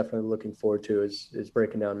am definitely looking forward to is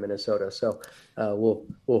breaking down Minnesota. So we'll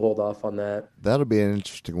hold off on that. That'll be an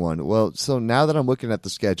interesting one. Well, so now that I'm looking at the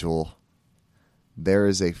schedule, there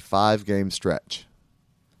is a 5-game stretch.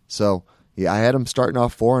 So, yeah, I had them starting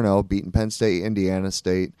off 4-0, beating Penn State, Indiana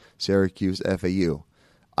State, Syracuse, FAU.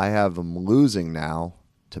 I have them losing now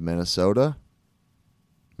to Minnesota,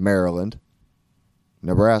 Maryland,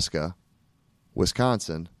 Nebraska,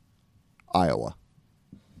 Wisconsin, Iowa.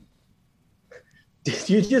 Did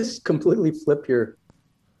you just completely flip your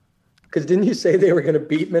 – because didn't you say they were going to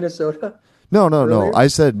beat Minnesota? No. I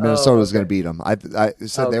said Minnesota was going to beat them. I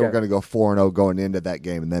said they were Okay. going to go 4-0 going into that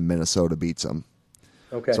game, and then Minnesota beats them.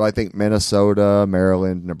 Okay. So I think Minnesota,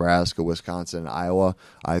 Maryland, Nebraska, Wisconsin, Iowa,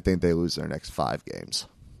 I think they lose their next 5 games.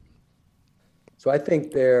 So I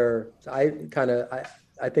think I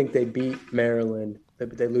think they beat Maryland.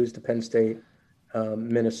 They lose to Penn State,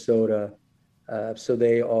 Minnesota. So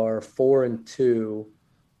they are 4-2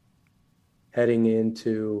 heading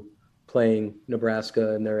into playing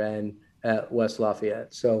Nebraska in their end at West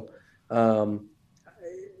Lafayette. So,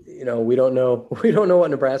 we don't know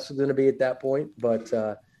what Nebraska's going to be at that point, but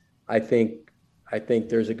I think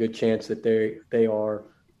there's a good chance that they are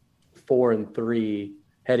 4-3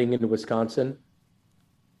 heading into Wisconsin,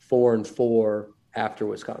 4-4 after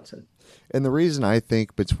Wisconsin. And the reason I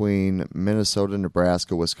think between Minnesota,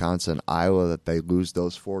 Nebraska, Wisconsin, Iowa that they lose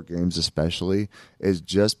those 4 games especially is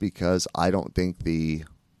just because I don't think the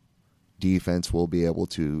defense will be able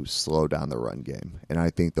to slow down the run game. And I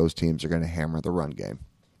think those teams are going to hammer the run game.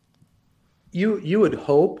 You would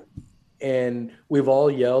hope, and we've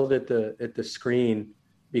all yelled at the screen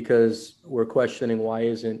because we're questioning why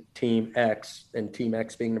isn't Team X, and Team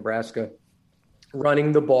X being Nebraska,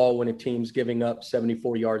 running the ball when a team's giving up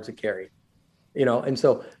 74 yards a carry. And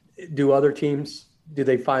so do other teams, do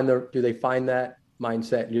they find that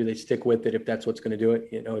mindset? Do they stick with it if that's what's going to do it?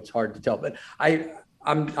 It's hard to tell. But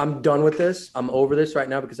I'm done with this. I'm over this right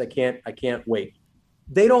now because I can't wait.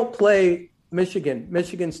 They don't play Michigan,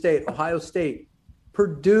 Michigan State, Ohio State,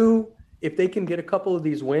 Purdue. If they can get a couple of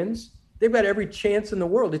these wins, they've got every chance in the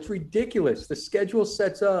world. It's ridiculous. The schedule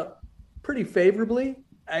sets up pretty favorably.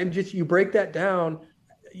 You break that down,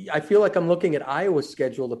 I feel like I'm looking at Iowa's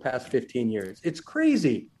schedule the past 15 years. It's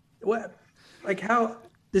crazy. It's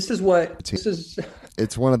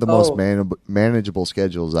one of the most manageable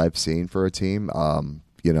schedules I've seen for a team. I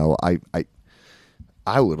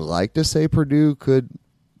would like to say Purdue could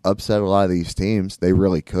upset a lot of these teams. They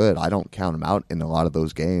really could. I don't count them out in a lot of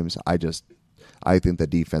those games. I think the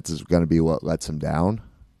defense is going to be what lets them down.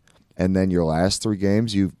 And then your last 3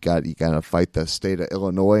 games, you got to fight the state of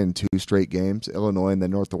Illinois in 2 straight games, Illinois and then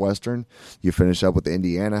Northwestern. You finish up with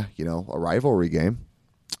Indiana, a rivalry game.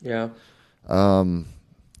 Yeah. Man,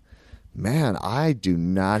 I do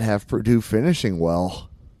not have Purdue finishing well.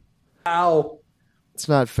 Ow. It's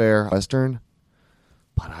not fair, Western.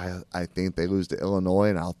 But I think they lose to Illinois,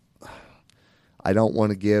 and I don't want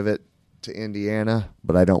to give it to Indiana,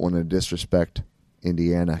 but I don't want to disrespect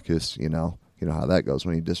Indiana because, you know how that goes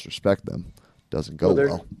when you disrespect them. Doesn't go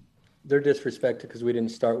well. They're disrespected because we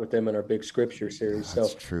didn't start with them in our big Scripture series.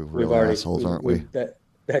 That's so true. Real assholes, aren't we?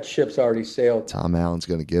 That ship's already sailed. Tom Allen's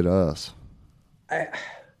going to get us.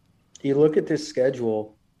 You look at this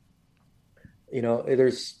schedule,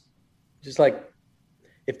 there's just like,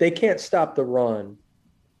 if they can't stop the run,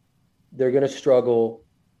 they're going to struggle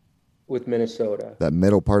with Minnesota. That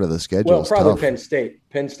middle part of the schedule is probably tough. Penn State.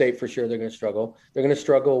 Penn State for sure, they're going to struggle. They're going to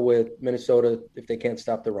struggle with Minnesota if they can't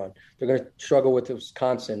stop the run. They're going to struggle with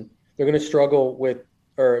Wisconsin. They're going to struggle with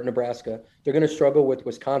Nebraska. They're going to struggle with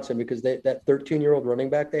Wisconsin because that 13-year-old running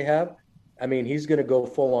back they have, he's going to go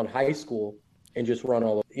full on high school and just run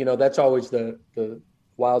all over. That's always the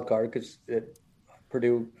wild card because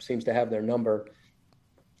Purdue seems to have their number.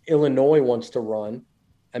 Illinois wants to run.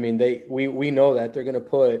 We know that they're going to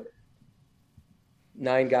put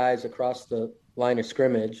 9 guys across the line of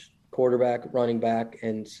scrimmage, quarterback, running back,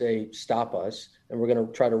 and say, stop us. And we're going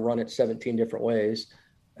to try to run it 17 different ways.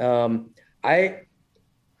 I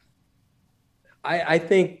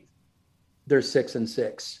think they're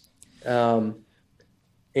 6-6.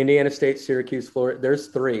 Indiana State, Syracuse, Florida, there's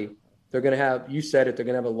 3. They're going to have, you said it, they're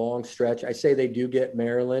going to have a long stretch. I say they do get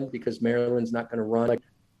Maryland because Maryland's not going to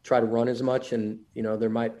try to run as much. And,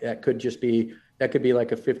 that could be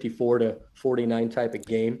like a 54-49 type of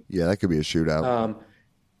game. Yeah, that could be a shootout.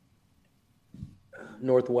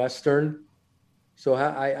 Northwestern. So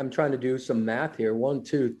I'm trying to do some math here. 1,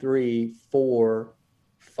 2, 3, 4,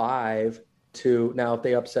 5, 2. Now, if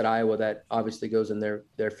they upset Iowa, that obviously goes in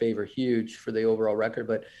their favor, huge for the overall record.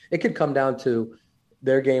 But it could come down to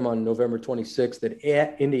their game on November 26th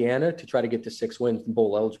at Indiana to try to get to 6 wins and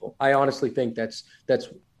bowl eligible. I honestly think that's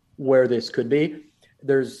where this could be.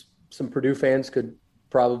 There's some Purdue fans could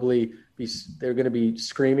probably they're going to be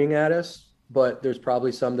screaming at us but there's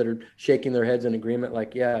probably some that are shaking their heads in agreement.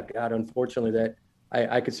 Like, yeah, God, unfortunately, that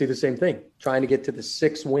I could see the same thing. Trying to get to the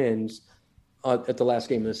 6 wins at the last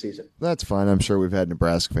game of the season. That's fine. I'm sure we've had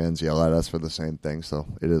Nebraska fans yell at us for the same thing, so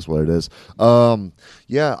it is what it is.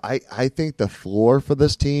 Yeah, I think the floor for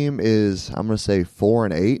this team is, I'm going to say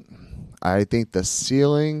 4-8. I think the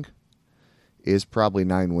ceiling is probably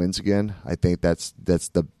 9 wins again. I think that's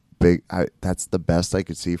the best I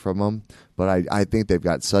could see from them. But I think they've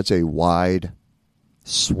got such a wide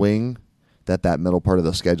swing that middle part of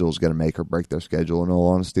the schedule is going to make or break their schedule, in all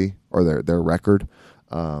honesty, or their record.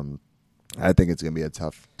 I think it's going to be a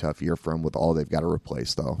tough year for them with all they've got to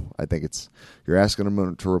replace, though. I think you're asking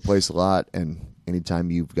them to replace a lot, and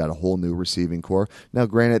anytime you've got a whole new receiving core. Now,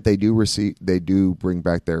 granted, they do bring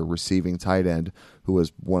back their receiving tight end, who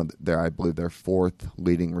was I believe their 4th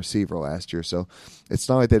leading receiver last year. So it's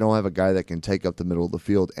not like they don't have a guy that can take up the middle of the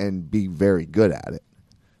field and be very good at it.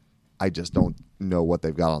 I just don't know what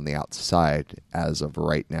they've got on the outside as of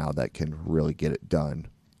right now that can really get it done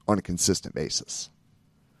on a consistent basis.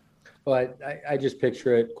 Well, I just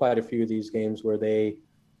picture it, quite a few of these games where they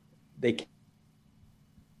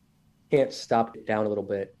can't stop it down a little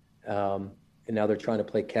bit, and now they're trying to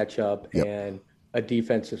play catch up, and a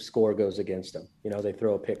defensive score goes against them. They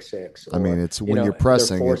throw a pick 6. Or, I mean, it's when you're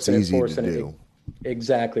pressing, it's easy to do.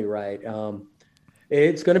 Exactly right.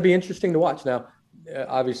 It's going to be interesting to watch. Now,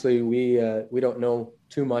 obviously, we don't know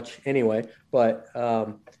too much anyway, but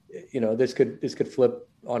this could flip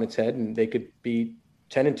on its head, and they could be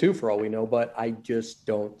 10-2 for all we know, but I just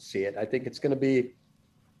don't see it. I think it's going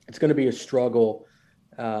to be a struggle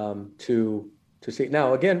to see.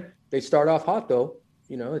 Now, again, they start off hot though.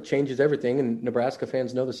 It changes everything, and Nebraska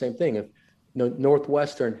fans know the same thing. If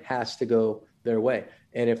Northwestern has to go their way,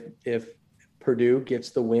 and if Purdue gets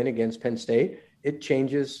the win against Penn State, it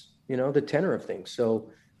changes the tenor of things.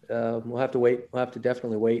 So we'll have to wait. We'll have to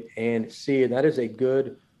definitely wait and see. And that's a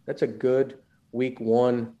good week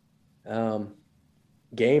 1.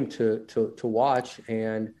 Game to watch,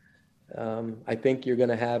 and I think you're going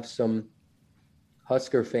to have some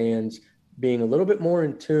Husker fans being a little bit more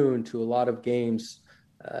in tune to a lot of games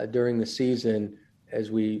during the season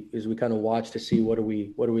as we kind of watch to see what are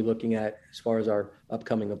we looking at as far as our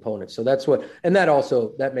upcoming opponents. So that's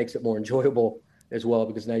that makes it more enjoyable as well,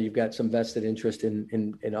 because now you've got some vested interest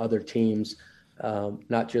in other teams,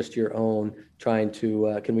 not just your own, trying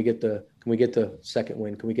to can we get the 2nd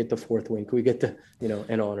win? Can we get the 4th win? Can we get the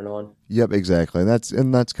and on and on? Yep, exactly.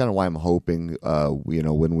 And that's kind of why I'm hoping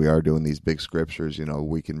when we are doing these big scriptures,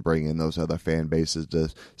 we can bring in those other fan bases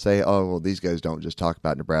to say, oh, well, these guys don't just talk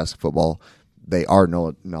about Nebraska football. They are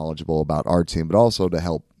knowledgeable about our team, but also to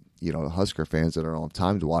help Husker fans that don't have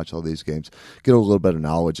time to watch all these games get a little bit of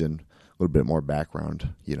knowledge and a little bit more background,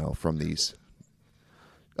 from these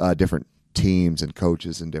different teams and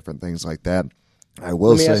coaches and different things like that. I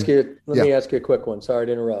will say. Let me ask you a quick one. Sorry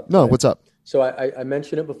to interrupt. No, what's up? So I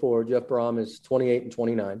mentioned it before. Jeff Brom is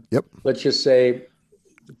 28-29. Yep. Let's just say,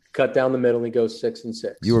 cut down the middle, and he goes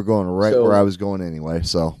 6-6. You were going where I was going anyway.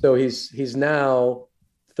 So he's now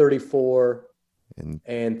 34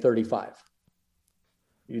 and 35.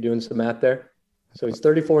 You doing some math there? So he's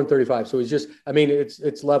 34 and 35. So he's just,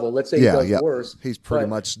 it's level. Let's say he does worse. He's pretty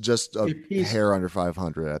much just a hair under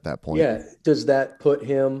 500 at that point. Yeah. Does that put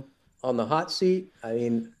him on the hot seat?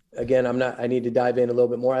 Again, I need to dive in a little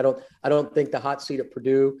bit more. I don't think the hot seat at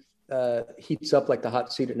Purdue heats up like the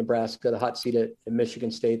hot seat at Nebraska, the hot seat at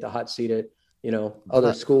Michigan State, the hot seat at,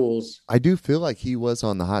 other schools. I do feel like he was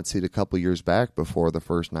on the hot seat a couple years back before the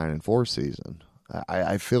first 9-4 season.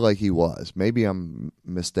 I feel like he was. Maybe I'm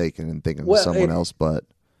mistaken and thinking of someone else, but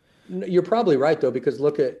you're probably right though, because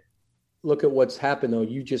look at what's happened though.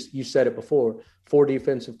 You said it before. 4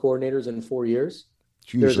 defensive coordinators in 4 years.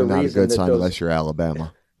 It's usually not a good sign unless you're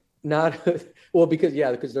Alabama.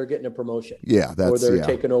 Because they're getting a promotion. Yeah, or they're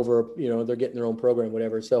taking over. They're getting their own program,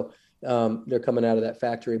 whatever. So they're coming out of that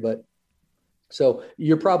factory, but. So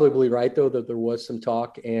you're probably right though that there was some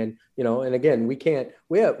talk, and and again we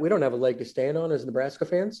don't have a leg to stand on as Nebraska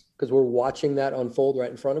fans because we're watching that unfold right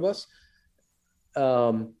in front of us.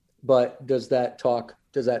 But does that talk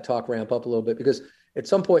ramp up a little bit? Because at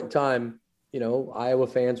some point in time, Iowa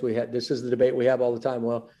fans, this is the debate we have all the time.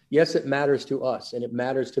 Well, yes, it matters to us and it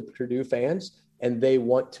matters to Purdue fans, and they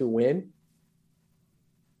want to win.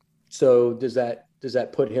 So does that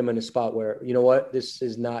put him in a spot where, this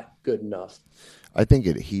is not good enough? I think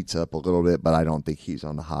it heats up a little bit, but I don't think he's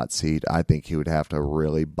on the hot seat. I think he would have to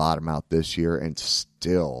really bottom out this year, and I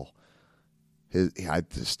still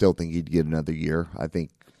think he'd get another year. I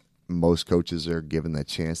think most coaches are given the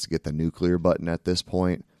chance to get the nuclear button at this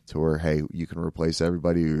point to where, hey, you can replace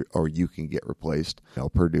everybody or you can get replaced.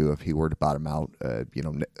 Purdue, if he were to bottom out,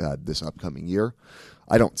 this upcoming year,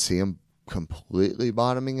 I don't see him completely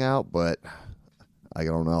bottoming out, but I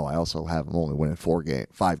don't know. I also have him only winning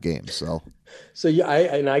 5 games. So yeah,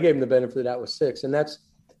 I gave him the benefit of that with 6, and that's,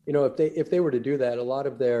 if they were to do that, a lot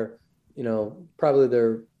of their, probably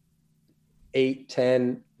their 8,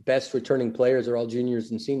 10 best returning players are all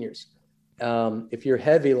juniors and seniors. If you're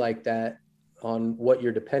heavy like that on what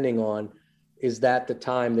you're depending on, is that the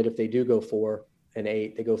time that if they do go 4 and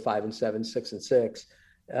 8, they go 5 and 7, 6 and 6,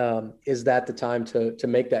 is that the time to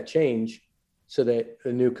make that change so that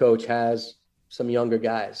a new coach has some younger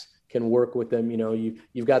guys, can work with them?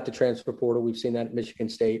 You've got the transfer portal. We've seen that at Michigan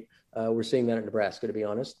State. We're seeing that at Nebraska, to be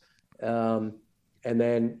honest. And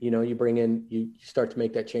then, you start to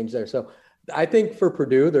make that change there. So I think for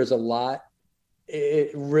Purdue, there's a lot.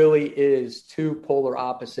 It really is 2 polar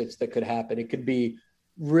opposites that could happen. It could be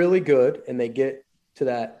really good and they get to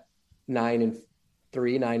that 9-3,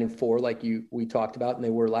 9-4, like we talked about, and they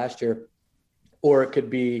were last year. Or it could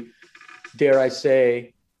be, dare I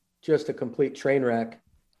say, just a complete train wreck.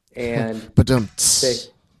 And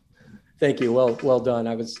thank you. Well done.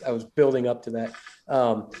 I was building up to that,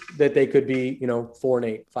 that they could be, 4 and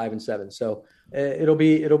 8, 5 and 7. So it'll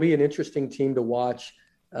be an interesting team to watch.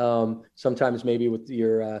 Sometimes maybe with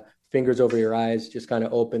your fingers over your eyes, just kind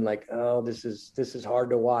of open, like, oh, this is hard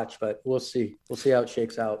to watch, but we'll see how it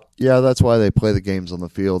shakes out. Yeah, that's why they play the games on the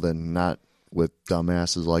field and not with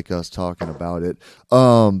dumbasses like us talking about it.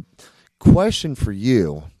 Question for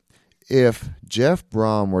you: if Jeff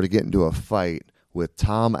Brom were to get into a fight with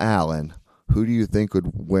Tom Allen, who do you think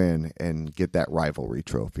would win and get that rivalry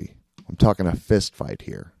trophy? I'm talking a fist fight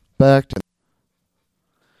here.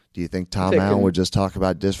 Do you think Tom Allen would just talk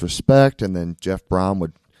about disrespect and then Jeff Brom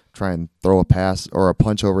would try and throw a pass or a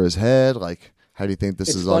punch over his head? Like, how do you think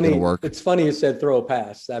this is all going to work? It's funny you said throw a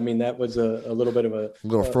pass. I mean, that was a little bit of a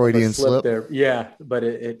Freudian slip there. Yeah, but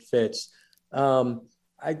it fits. I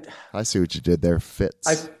see what you did there.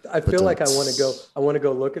 Fits. I feel like I want to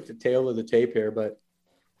go look at the tail of the tape here, but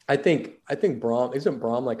I think Brom isn't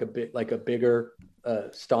like a bigger,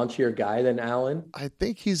 staunchier guy than Allen. I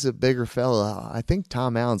think he's a bigger fella. I think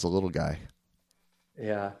Tom Allen's a little guy.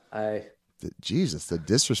 Yeah, Jesus, the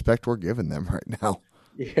disrespect we're giving them right now.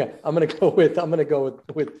 Yeah, I'm gonna go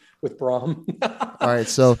with Brom. All right,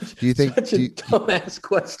 so do you think such a dumbass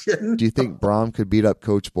question? Do you think Brom could beat up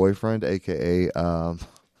Coach Boyfriend, aka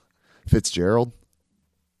Fitzgerald?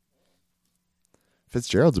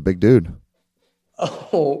 Fitzgerald's a big dude.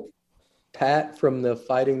 Oh, Pat from the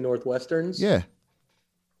Fighting Northwesterns? Yeah.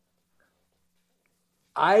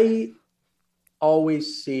 I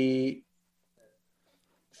always see,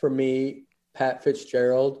 for me, Pat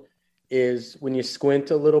Fitzgerald is, when you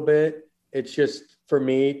squint a little bit, it's just, for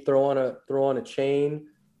me, throw on a chain,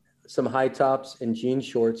 some high tops and jean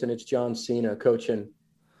shorts, and it's John Cena coaching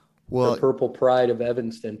the Purple Pride of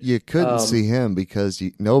Evanston. You couldn't see him because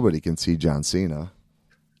nobody can see John Cena.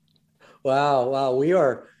 Wow. We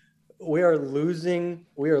are losing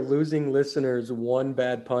listeners one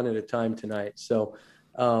bad pun at a time tonight. So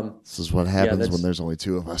this is what happens when there's only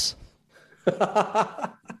 2 of us.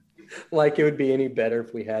 Like it would be any better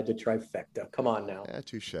if we had the trifecta. Come on now. Yeah,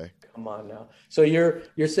 touche. Come on now. So you're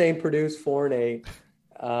saying Purdue's 4 and 8.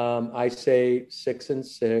 I say 6 and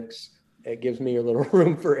 6. It gives me a little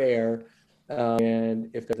room for error.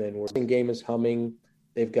 And if the game is humming,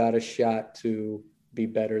 they've got a shot to be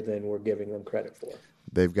better than we're giving them credit for.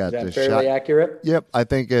 They've got the fairly accurate? Yep. I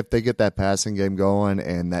think if they get that passing game going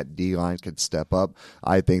and that D-line could step up,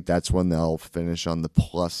 I think that's when they'll finish on the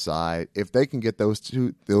plus side. If they can get those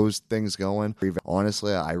things going,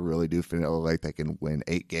 honestly, I really do feel like they can win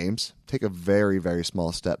 8 games, take a very, very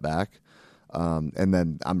small step back. And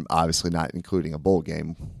then I'm obviously not including a bowl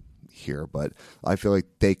game here, but I feel like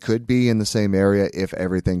they could be in the same area if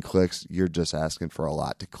everything clicks. You're just asking for a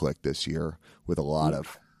lot to click this year with a lot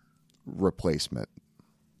of replacement.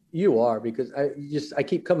 You are, because I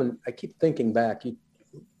keep thinking back.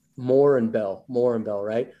 Moore and Bell,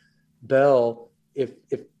 right? Bell, if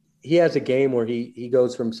he has a game where he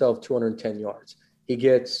goes for himself 210 yards, he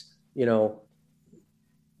gets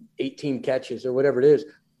 18 catches or whatever it is,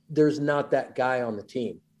 there's not that guy on the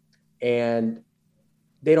team, and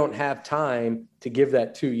they don't have time to give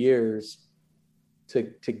that 2 years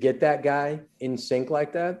to get that guy in sync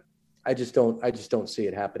like that. I just don't see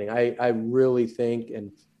it happening. I really think,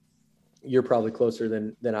 and you're probably closer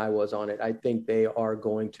than I was on it, I think they are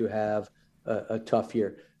going to have a tough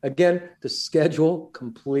year. Again, the schedule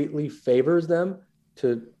completely favors them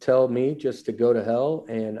to tell me just to go to hell,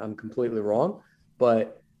 and I'm completely wrong.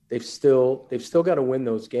 But they've still got to win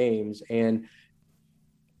those games. And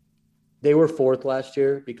they were fourth last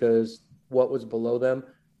year because what was below them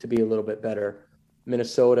to be a little bit better.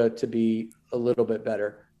 Minnesota to be a little bit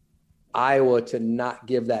better. Iowa to not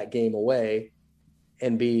give that game away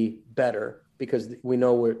and be better because we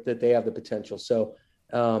know that they have the potential. So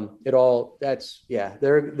they're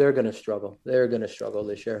going to struggle. They're going to struggle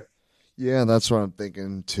this year. Yeah, that's what I'm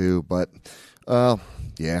thinking too. But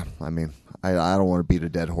yeah, I mean, I don't want to beat a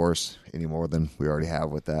dead horse any more than we already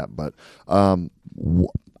have with that. But I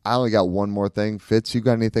only got one more thing. Fitz, you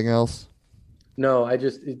got anything else? No, I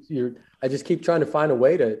just keep trying to find a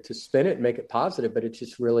way to spin it and make it positive, but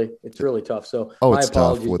it's really tough. So my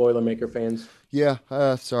apologies, Boilermaker fans. Yeah,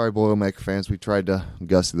 sorry, Boilermaker fans. We tried to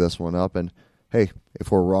gussy this one up, and hey,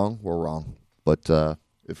 if we're wrong, we're wrong. But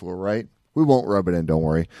if we're right, we won't rub it in, don't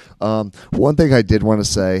worry. One thing I did want to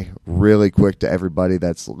say really quick to everybody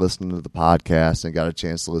that's listening to the podcast and got a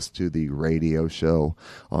chance to listen to the radio show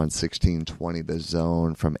on 1620 The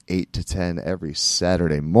Zone from 8 to 10 every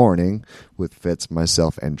Saturday morning with Fitz,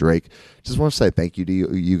 myself, and Drake. Just want to say thank you to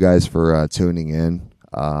you guys for tuning in.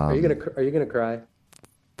 Are you gonna cry?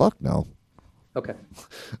 Fuck no. Okay.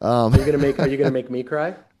 Are you gonna make me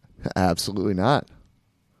cry? Absolutely not.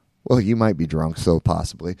 Well, you might be drunk, so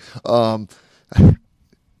possibly.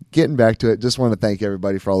 Getting back to it, just want to thank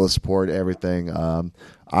everybody for all the support, everything.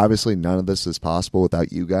 Obviously, none of this is possible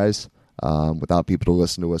without you guys, without people to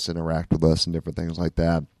listen to us, interact with us, and different things like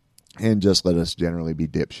that, and just let us generally be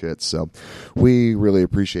dipshits. So we really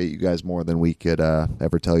appreciate you guys more than we could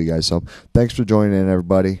ever tell you guys. So thanks for joining in,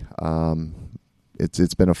 everybody.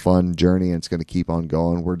 It's been a fun journey, and it's going to keep on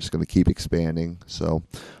going. We're just going to keep expanding. So,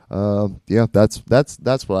 yeah, that's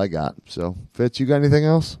what I got. So, Fitz, you got anything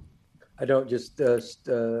else? I don't. Just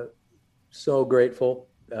so grateful.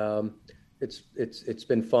 It's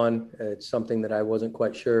been fun. It's something that I wasn't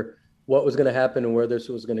quite sure what was going to happen and where this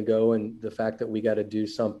was going to go, and the fact that we got to do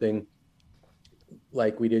something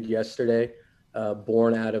like we did yesterday,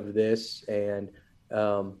 born out of this, and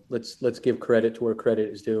let's give credit to where credit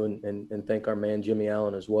is due, and thank our man Jimmy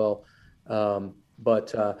Allen as well.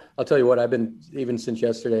 But I'll tell you what, I've been, even since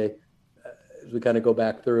yesterday, as we kind of go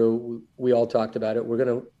back through, we all talked about it. We're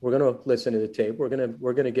gonna listen to the tape. We're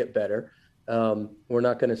gonna get better. We're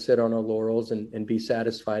not gonna sit on our laurels and be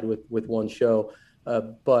satisfied with one show.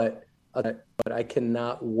 But I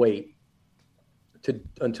cannot wait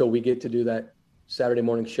until we get to do that Saturday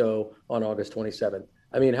morning show on August 27th.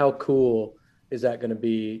 I mean, how cool is that going to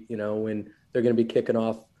be, when they're going to be kicking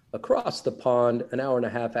off across the pond an hour and a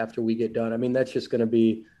half after we get done? I mean, that's just going to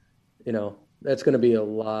be, that's going to be a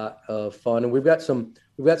lot of fun. And we've got some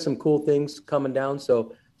cool things coming down.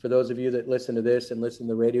 So for those of you that listen to this and listen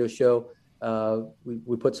to the radio show,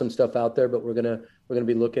 we put some stuff out there, but we're going to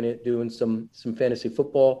be looking at doing some fantasy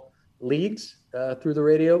football leagues through the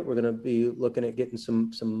radio. We're going to be looking at getting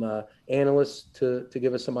some analysts to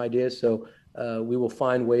give us some ideas. So we will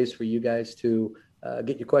find ways for you guys to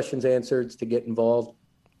get your questions answered, to get involved,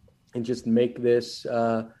 and just make this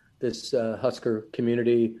Husker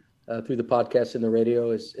community through the podcast and the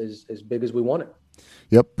radio as big as we want it.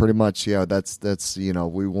 Yep, pretty much. Yeah, that's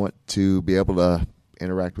we want to be able to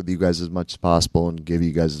interact with you guys as much as possible and give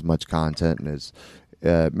you guys as much content and as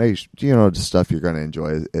the stuff you're going to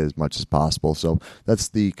enjoy as much as possible. So that's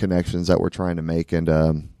the connections that we're trying to make, and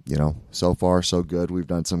so far so good. We've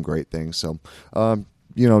done some great things. So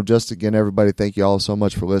just again, everybody, thank you all so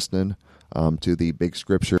much for listening to the Big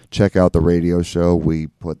Scripture. Check out the radio show. We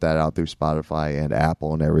put that out through Spotify and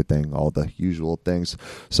Apple and everything, all the usual things.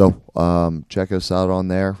 So check us out on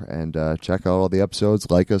there, and check out all the episodes.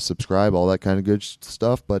 Like us, subscribe, all that kind of good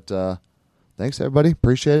stuff. But thanks, everybody.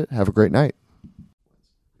 Appreciate it. Have a great night.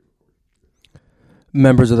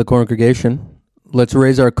 Members of the congregation, let's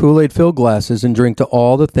raise our Kool-Aid filled glasses and drink to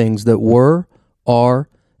all the things that were, are,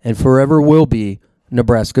 and forever will be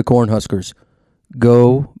Nebraska Cornhuskers.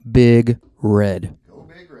 Go Big Red.